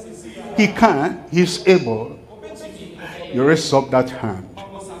 he can, he's able. You raise up that hand.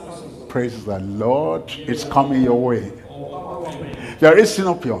 Praise the Lord, it's coming your way. If you're raising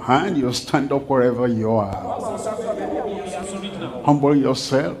up your hand, you stand up wherever you are. Humble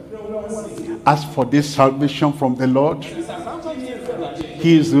yourself. Ask for this salvation from the Lord.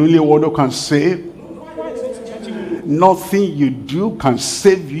 He is the only one who can save. nothing you do can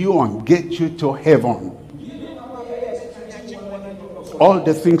save you and get you to heaven. All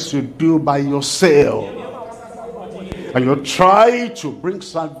the things you do by yourself, and you try to bring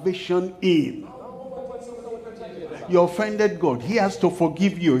salvation in, you offended God. He has to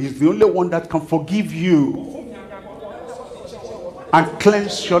forgive you. He's the only one that can forgive you and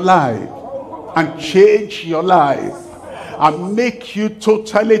cleanse your life and change your life and make you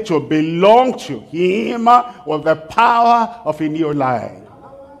totally to belong to him with the power of a new life.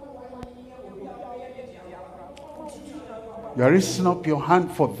 You are raising up your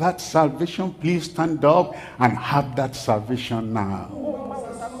hand for that salvation. Please stand up and have that salvation now.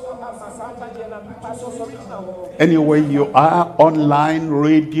 Anywhere you are, online,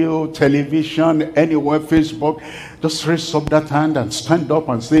 radio, television, anywhere, Facebook, just raise up that hand and stand up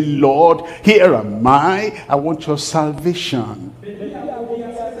and say, Lord, here am I want your salvation.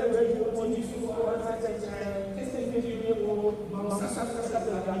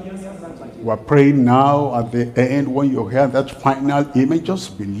 We're praying now at the end. When you hear that final amen,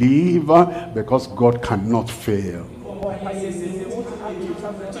 just believe, because God cannot fail.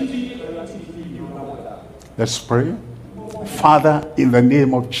 Let's pray. Father, in the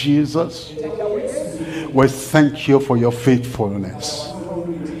name of Jesus, we thank you for your faithfulness.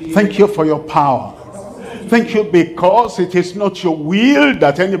 Thank you for your power. Thank you because it is not your will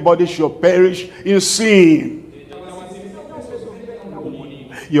that anybody should perish in sin.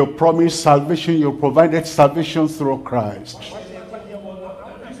 You promised salvation, you provided salvation through Christ.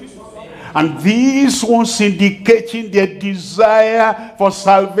 And these ones indicating their desire for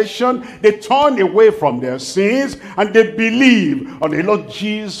salvation, they turn away from their sins and they believe on the Lord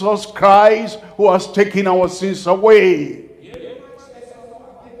Jesus Christ, who has taken our sins away.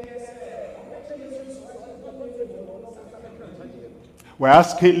 We're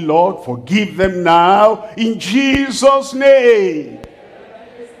asking, Lord, forgive them now in Jesus' name.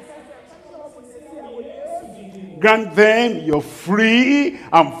 Grant them your free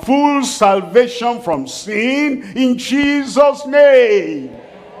and full salvation from sin in Jesus' name.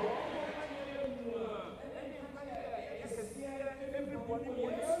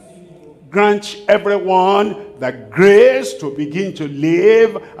 Grant everyone the grace to begin to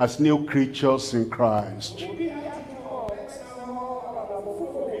live as new creatures in Christ.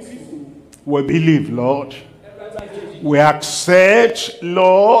 We believe, Lord. We accept,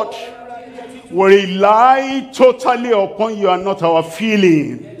 Lord. We rely totally upon you and not our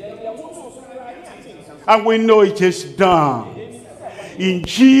feeling. And we know it is done. In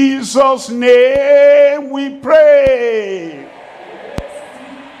Jesus' name we pray.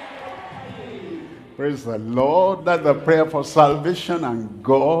 Praise the Lord. That's the prayer for salvation, and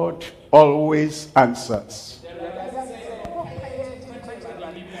God always answers.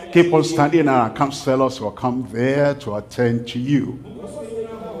 Keep on standing, and our counselors will come there to attend to you.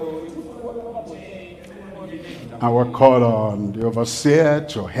 I will call on the overseer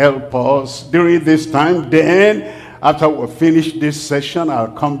to help us during this time. Then, after we finish this session,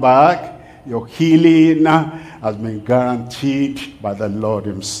 I'll come back. Your healing has been guaranteed by the Lord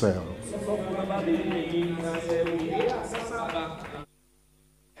himself.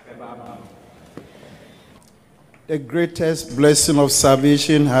 The greatest blessing of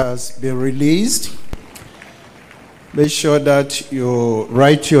salvation has been released. Make sure that you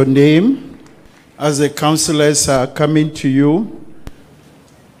write your name as the counselors are coming to you.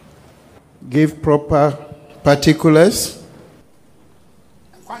 Give proper particulars.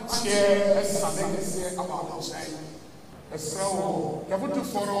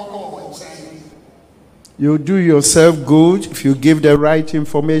 You do yourself good if you give the right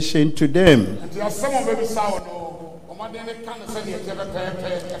information to them.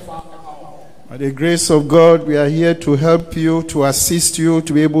 By the grace of God, we are here to help you, to assist you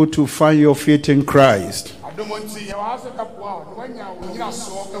to be able to find your faith in Christ.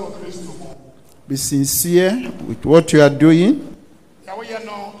 Be sincere with what you are doing.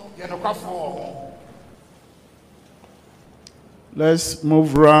 Let's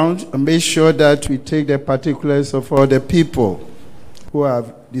move around and make sure that we take the particulars of all the people who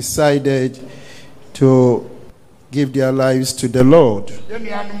have decided to give their lives to the Lord.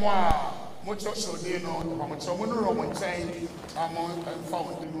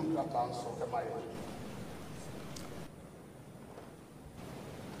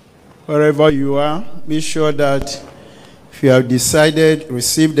 Wherever you are, be sure that if you have decided,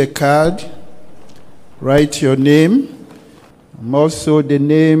 receive the card, write your name, and also the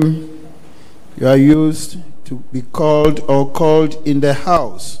name you are used to be called or called in the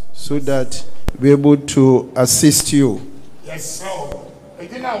house, so that we're able to assist you. Yes, sir.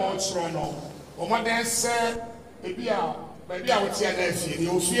 If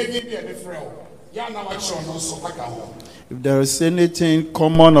there is anything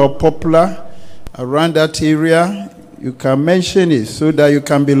common or popular around that area, you can mention it so that you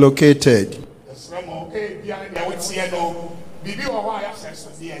can be located.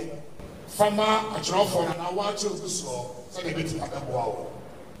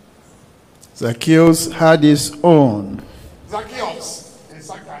 Zacchaeus had his own.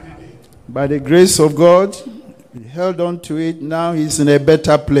 By the grace of God, he held on to it. Now he's in a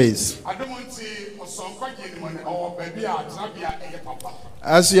better place.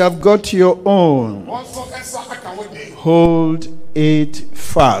 As you have got your own, hold it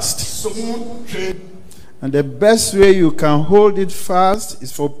fast. And the best way you can hold it fast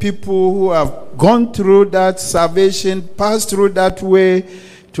is for people who have gone through that salvation, passed through that way,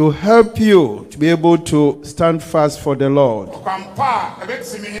 to help you to be able to stand fast for the Lord.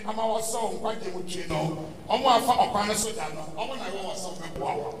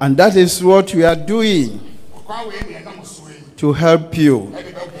 And that is what we are doing to help you,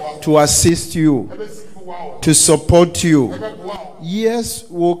 to assist you, to support you. Years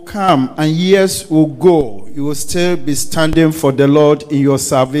will come and years will go. You will still be standing for the Lord in your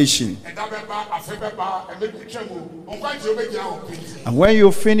salvation. And when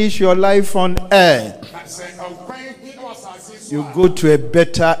you finish your life on earth, you go to a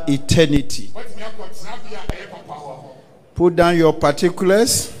better eternity. Put down your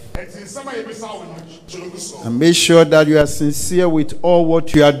particulars and make sure that you are sincere with all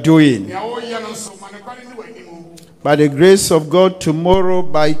what you are doing. By the grace of God, tomorrow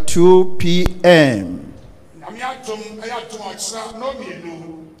by 2 p.m.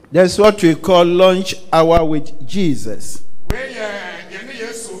 That's what we call lunch hour with Jesus.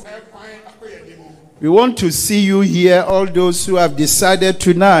 We want to see you here, all those who have decided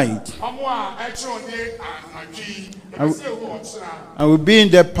tonight. And we'll be in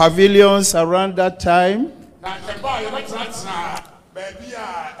the pavilions around that time.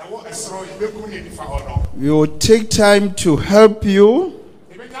 We will take time to help you,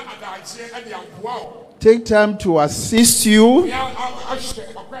 take time to assist you.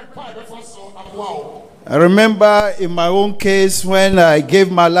 I remember in my own case when I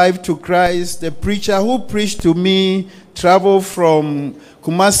gave my life to Christ, the preacher who preached to me traveled from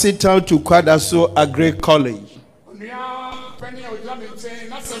Kumuyi town to Kwadaso Agri College.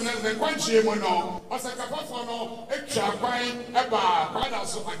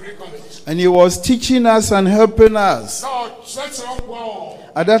 And he was teaching us and helping us.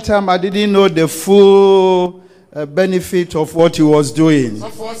 At that time, I didn't know the full benefit of what he was doing.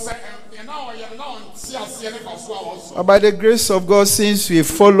 But by the grace of God, since we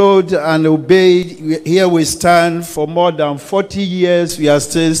followed and obeyed, here we stand for more than 40 years. We are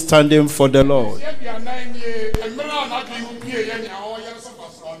still standing for the Lord.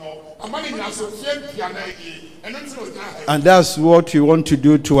 And that's what we want to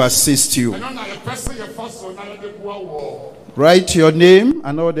do to assist you. Write your name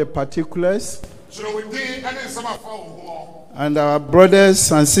and all the particulars. And our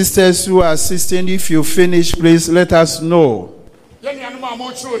brothers and sisters who are assisting, if you finish, please let us know.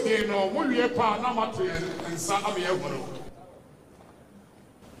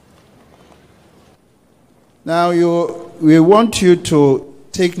 Now we want you to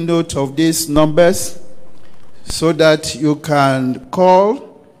take note of these numbers so that you can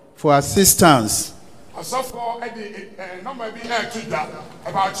call for assistance.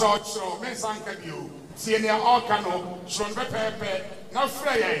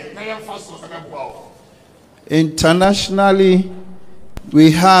 Internationally,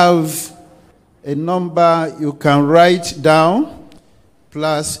 we have a number you can write down,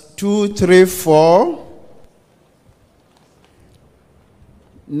 +234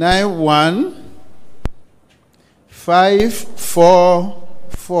 91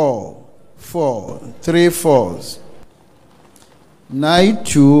 544 3 4s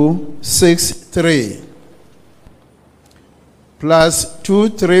 9263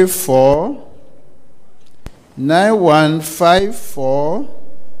 +234 9154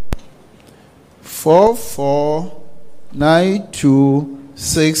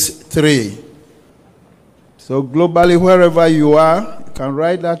 449263. So globally, wherever you are, you can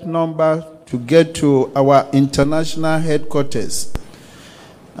write that number to get to our international headquarters.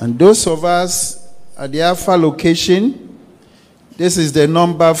 And those of us at the Alpha location, this is the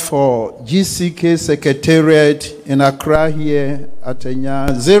number for GCK Secretariat in Accra here at Enya,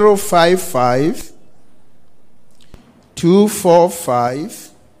 055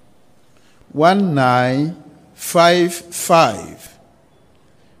 245 1955.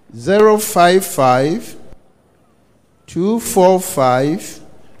 055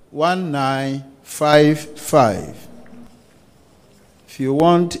 245-1955. If you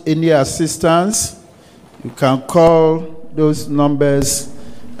want any assistance, you can call those numbers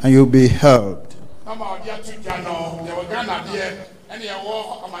and you'll be helped.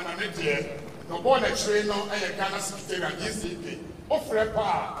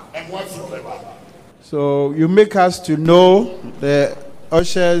 So you make us to know, the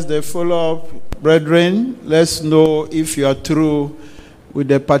ushers, the follow-up brethren, let's know if you are through with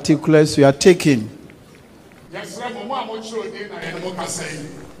the particulars you are taking.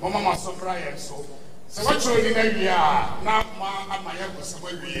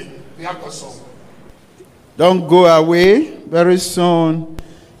 Don't go away. Very soon,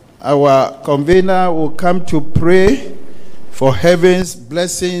 our convener will come to pray for heaven's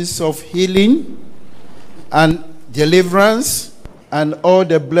blessings of healing and deliverance, and all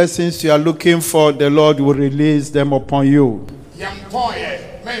the blessings you are looking for, the Lord will release them upon you.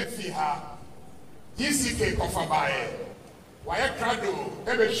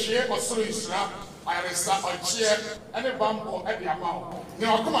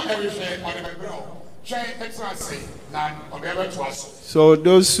 So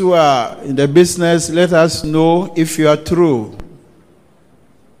those who are in the business, let us know if you are through.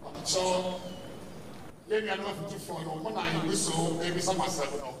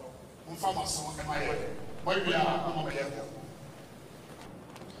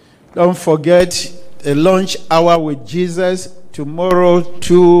 Don't forget a lunch hour with Jesus tomorrow,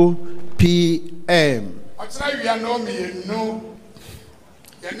 2 p.m.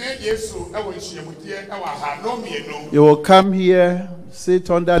 You will come here, sit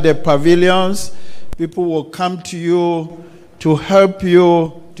under the pavilions. People will come to you to help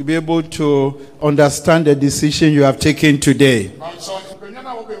you to be able to understand the decision you have taken today.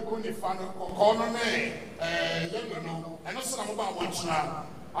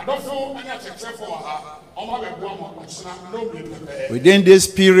 Within this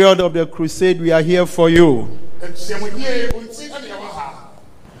period of the crusade, we are here for you.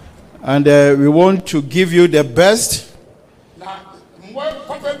 And we want to give you the best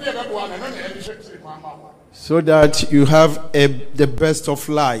so that you have the best of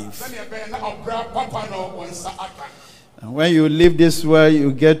life. And when you live this way,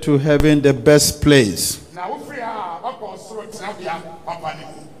 you get to heaven, the best place.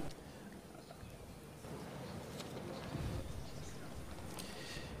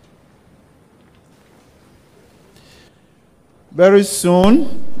 Very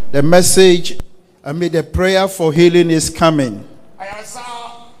soon, the message, the prayer for healing is coming.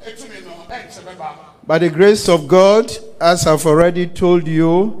 By the grace of God, as I've already told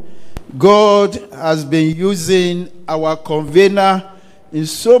you, God has been using our convener in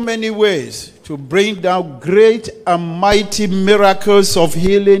so many ways to bring down great and mighty miracles of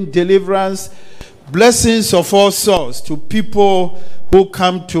healing, deliverance, blessings of all sorts to people who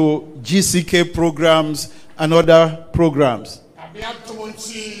come to GCK programs and other programs.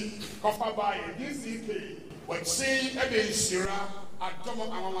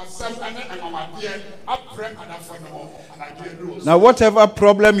 Now, whatever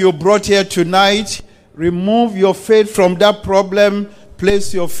problem you brought here tonight, remove your faith from that problem,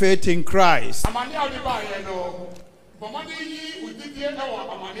 place your faith in Christ.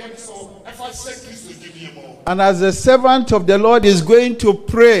 And as the servant of the Lord is going to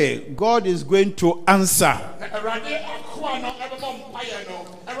pray, God is going to answer.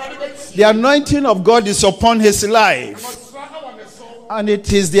 The anointing of God is upon his life. And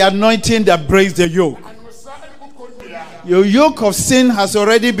it is the anointing that breaks the yoke. Your yoke of sin has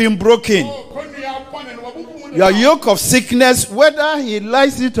already been broken. Your yoke of sickness, whether he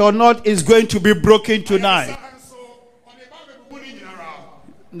likes it or not, is going to be broken tonight.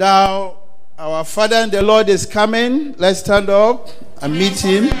 Now, our Father in the Lord is coming. Let's stand up and meet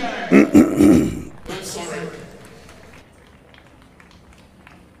him.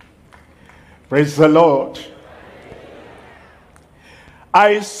 Praise the Lord.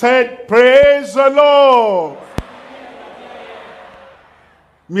 I said, praise the Lord.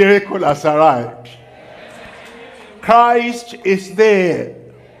 Miracle has arrived. Christ is there.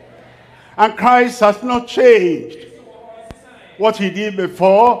 And Christ has not changed. What he did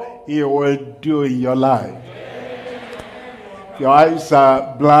before, he will do in your life. If your eyes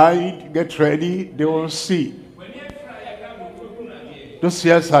are blind, get ready, they will see. Those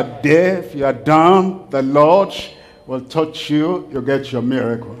ears are deaf, you are dumb, the Lord will touch you, you'll get your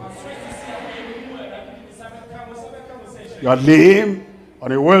miracle. You are lame,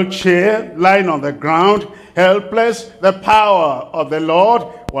 on a wheelchair, lying on the ground, helpless, the power of the Lord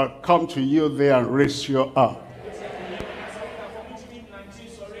will come to you there and raise you up.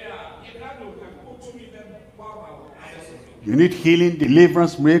 You need healing,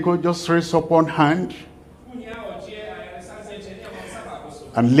 deliverance, miracle, just raise up one hand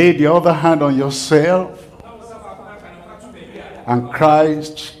and lay the other hand on yourself, and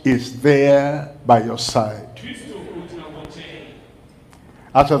Christ is there by your side.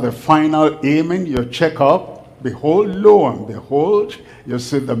 After the final amen, you check up, behold, lo and behold, you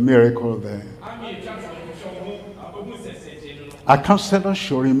see the miracle there. Our counselor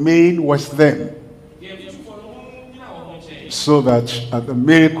should remain with them, so that as the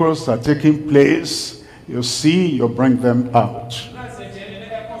miracles are taking place, you see, you bring them out.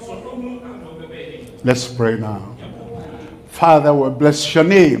 Let's pray now. Father, we bless your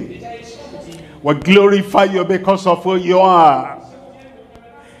name. We glorify you because of who you are.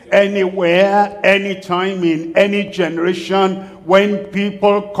 Anywhere, anytime, in any generation, when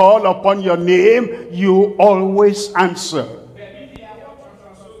people call upon your name, you always answer.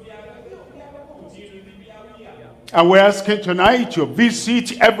 And we're asking tonight to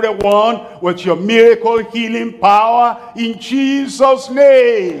visit everyone with your miracle healing power in Jesus'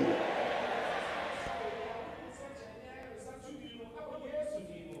 name.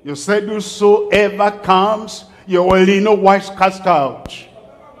 You said whosoever comes, you will in no wise cast out.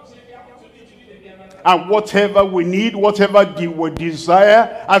 And whatever we need, whatever we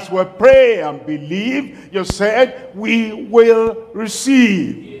desire, as we pray and believe, you said we will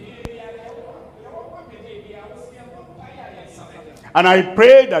receive. And I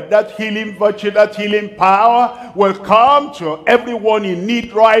pray that that healing virtue, that healing power will come to everyone in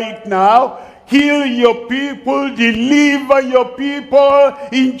need right now. Heal your people, deliver your people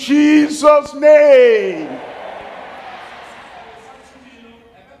in Jesus' name.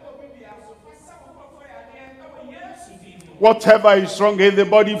 Whatever is wrong in the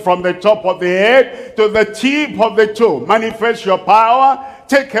body, from the top of the head to the tip of the toe, manifest your power.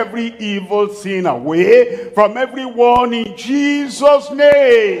 Take every evil thing away from everyone in Jesus'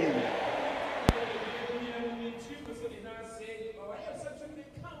 name.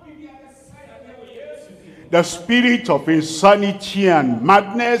 The spirit of insanity and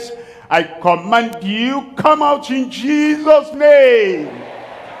madness, I command you, come out in Jesus' name.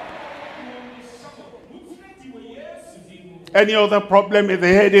 Any other problem in the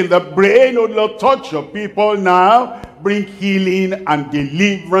head, in the brain, oh Lord, touch your people now. Bring healing and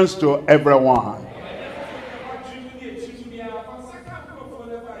deliverance to everyone.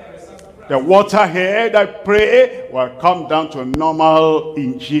 The waterhead, I pray, will come down to normal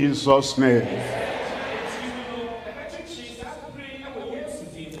in Jesus' name.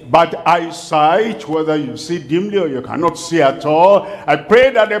 Bad eyesight, whether you see dimly or you cannot see at all, I pray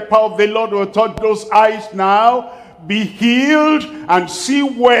that the power of the Lord will touch those eyes now. Be healed and see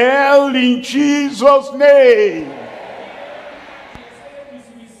well in Jesus' name.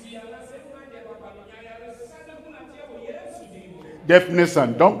 Deafness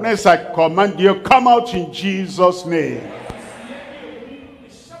and dumbness, I command you, come out in Jesus' name.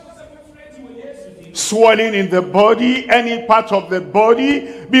 Swelling in the body, any part of the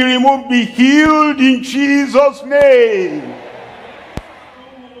body, be removed, be healed in Jesus' name.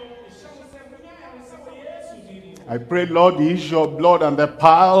 I pray, Lord, is your blood and the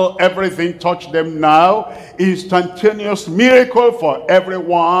power, everything touch them now. Instantaneous miracle for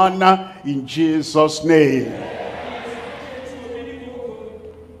everyone in Jesus' name.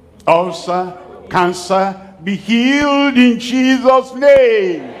 Ulcer, cancer, be healed in Jesus'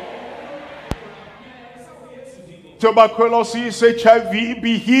 name. Tuberculosis, HIV,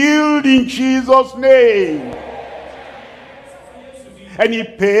 be healed in Jesus' name. Any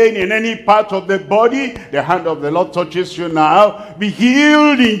pain in any part of the body, the hand of the Lord touches you now. Be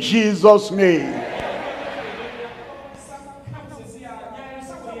healed in Jesus' name.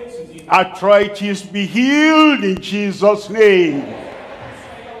 Arthritis, be healed in Jesus' name.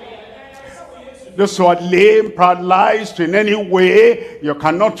 Those who are lame, paralyzed in any way, you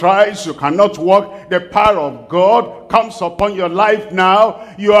cannot rise, you cannot walk, the power of God comes upon your life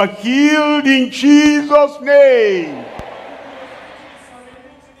now. You are healed in Jesus' name.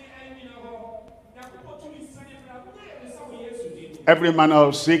 Every manner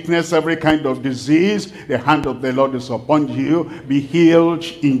of sickness, every kind of disease, the hand of the Lord is upon you. Be healed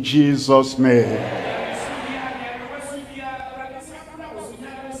in Jesus' name.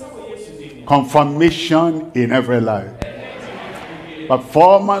 Confirmation in every life.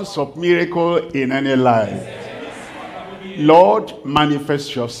 Performance of miracle in any life. Lord,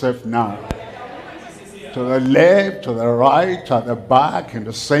 manifest yourself now. To the left, to the right, at the back, in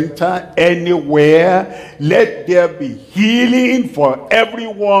the center, anywhere. Let there be healing for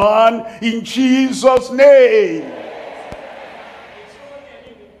everyone in Jesus' name.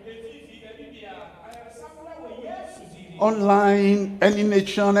 online, any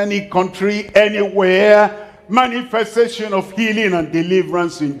nation, any country, anywhere, manifestation of healing and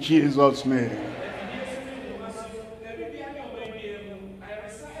deliverance in Jesus' name.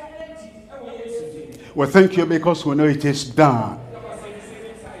 We thank you because we know it is done.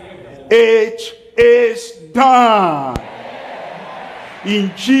 It is done.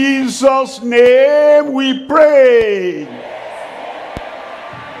 In Jesus' name we pray.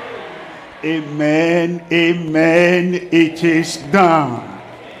 Amen, amen, it is done.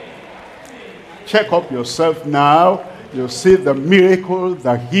 Check up yourself now. You'll see the miracle,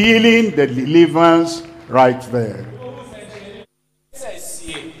 the healing, the deliverance right there.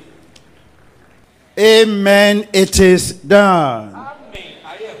 Amen, it is done.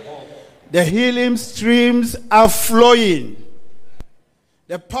 The healing streams are flowing.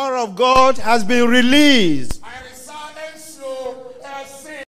 The power of God has been released.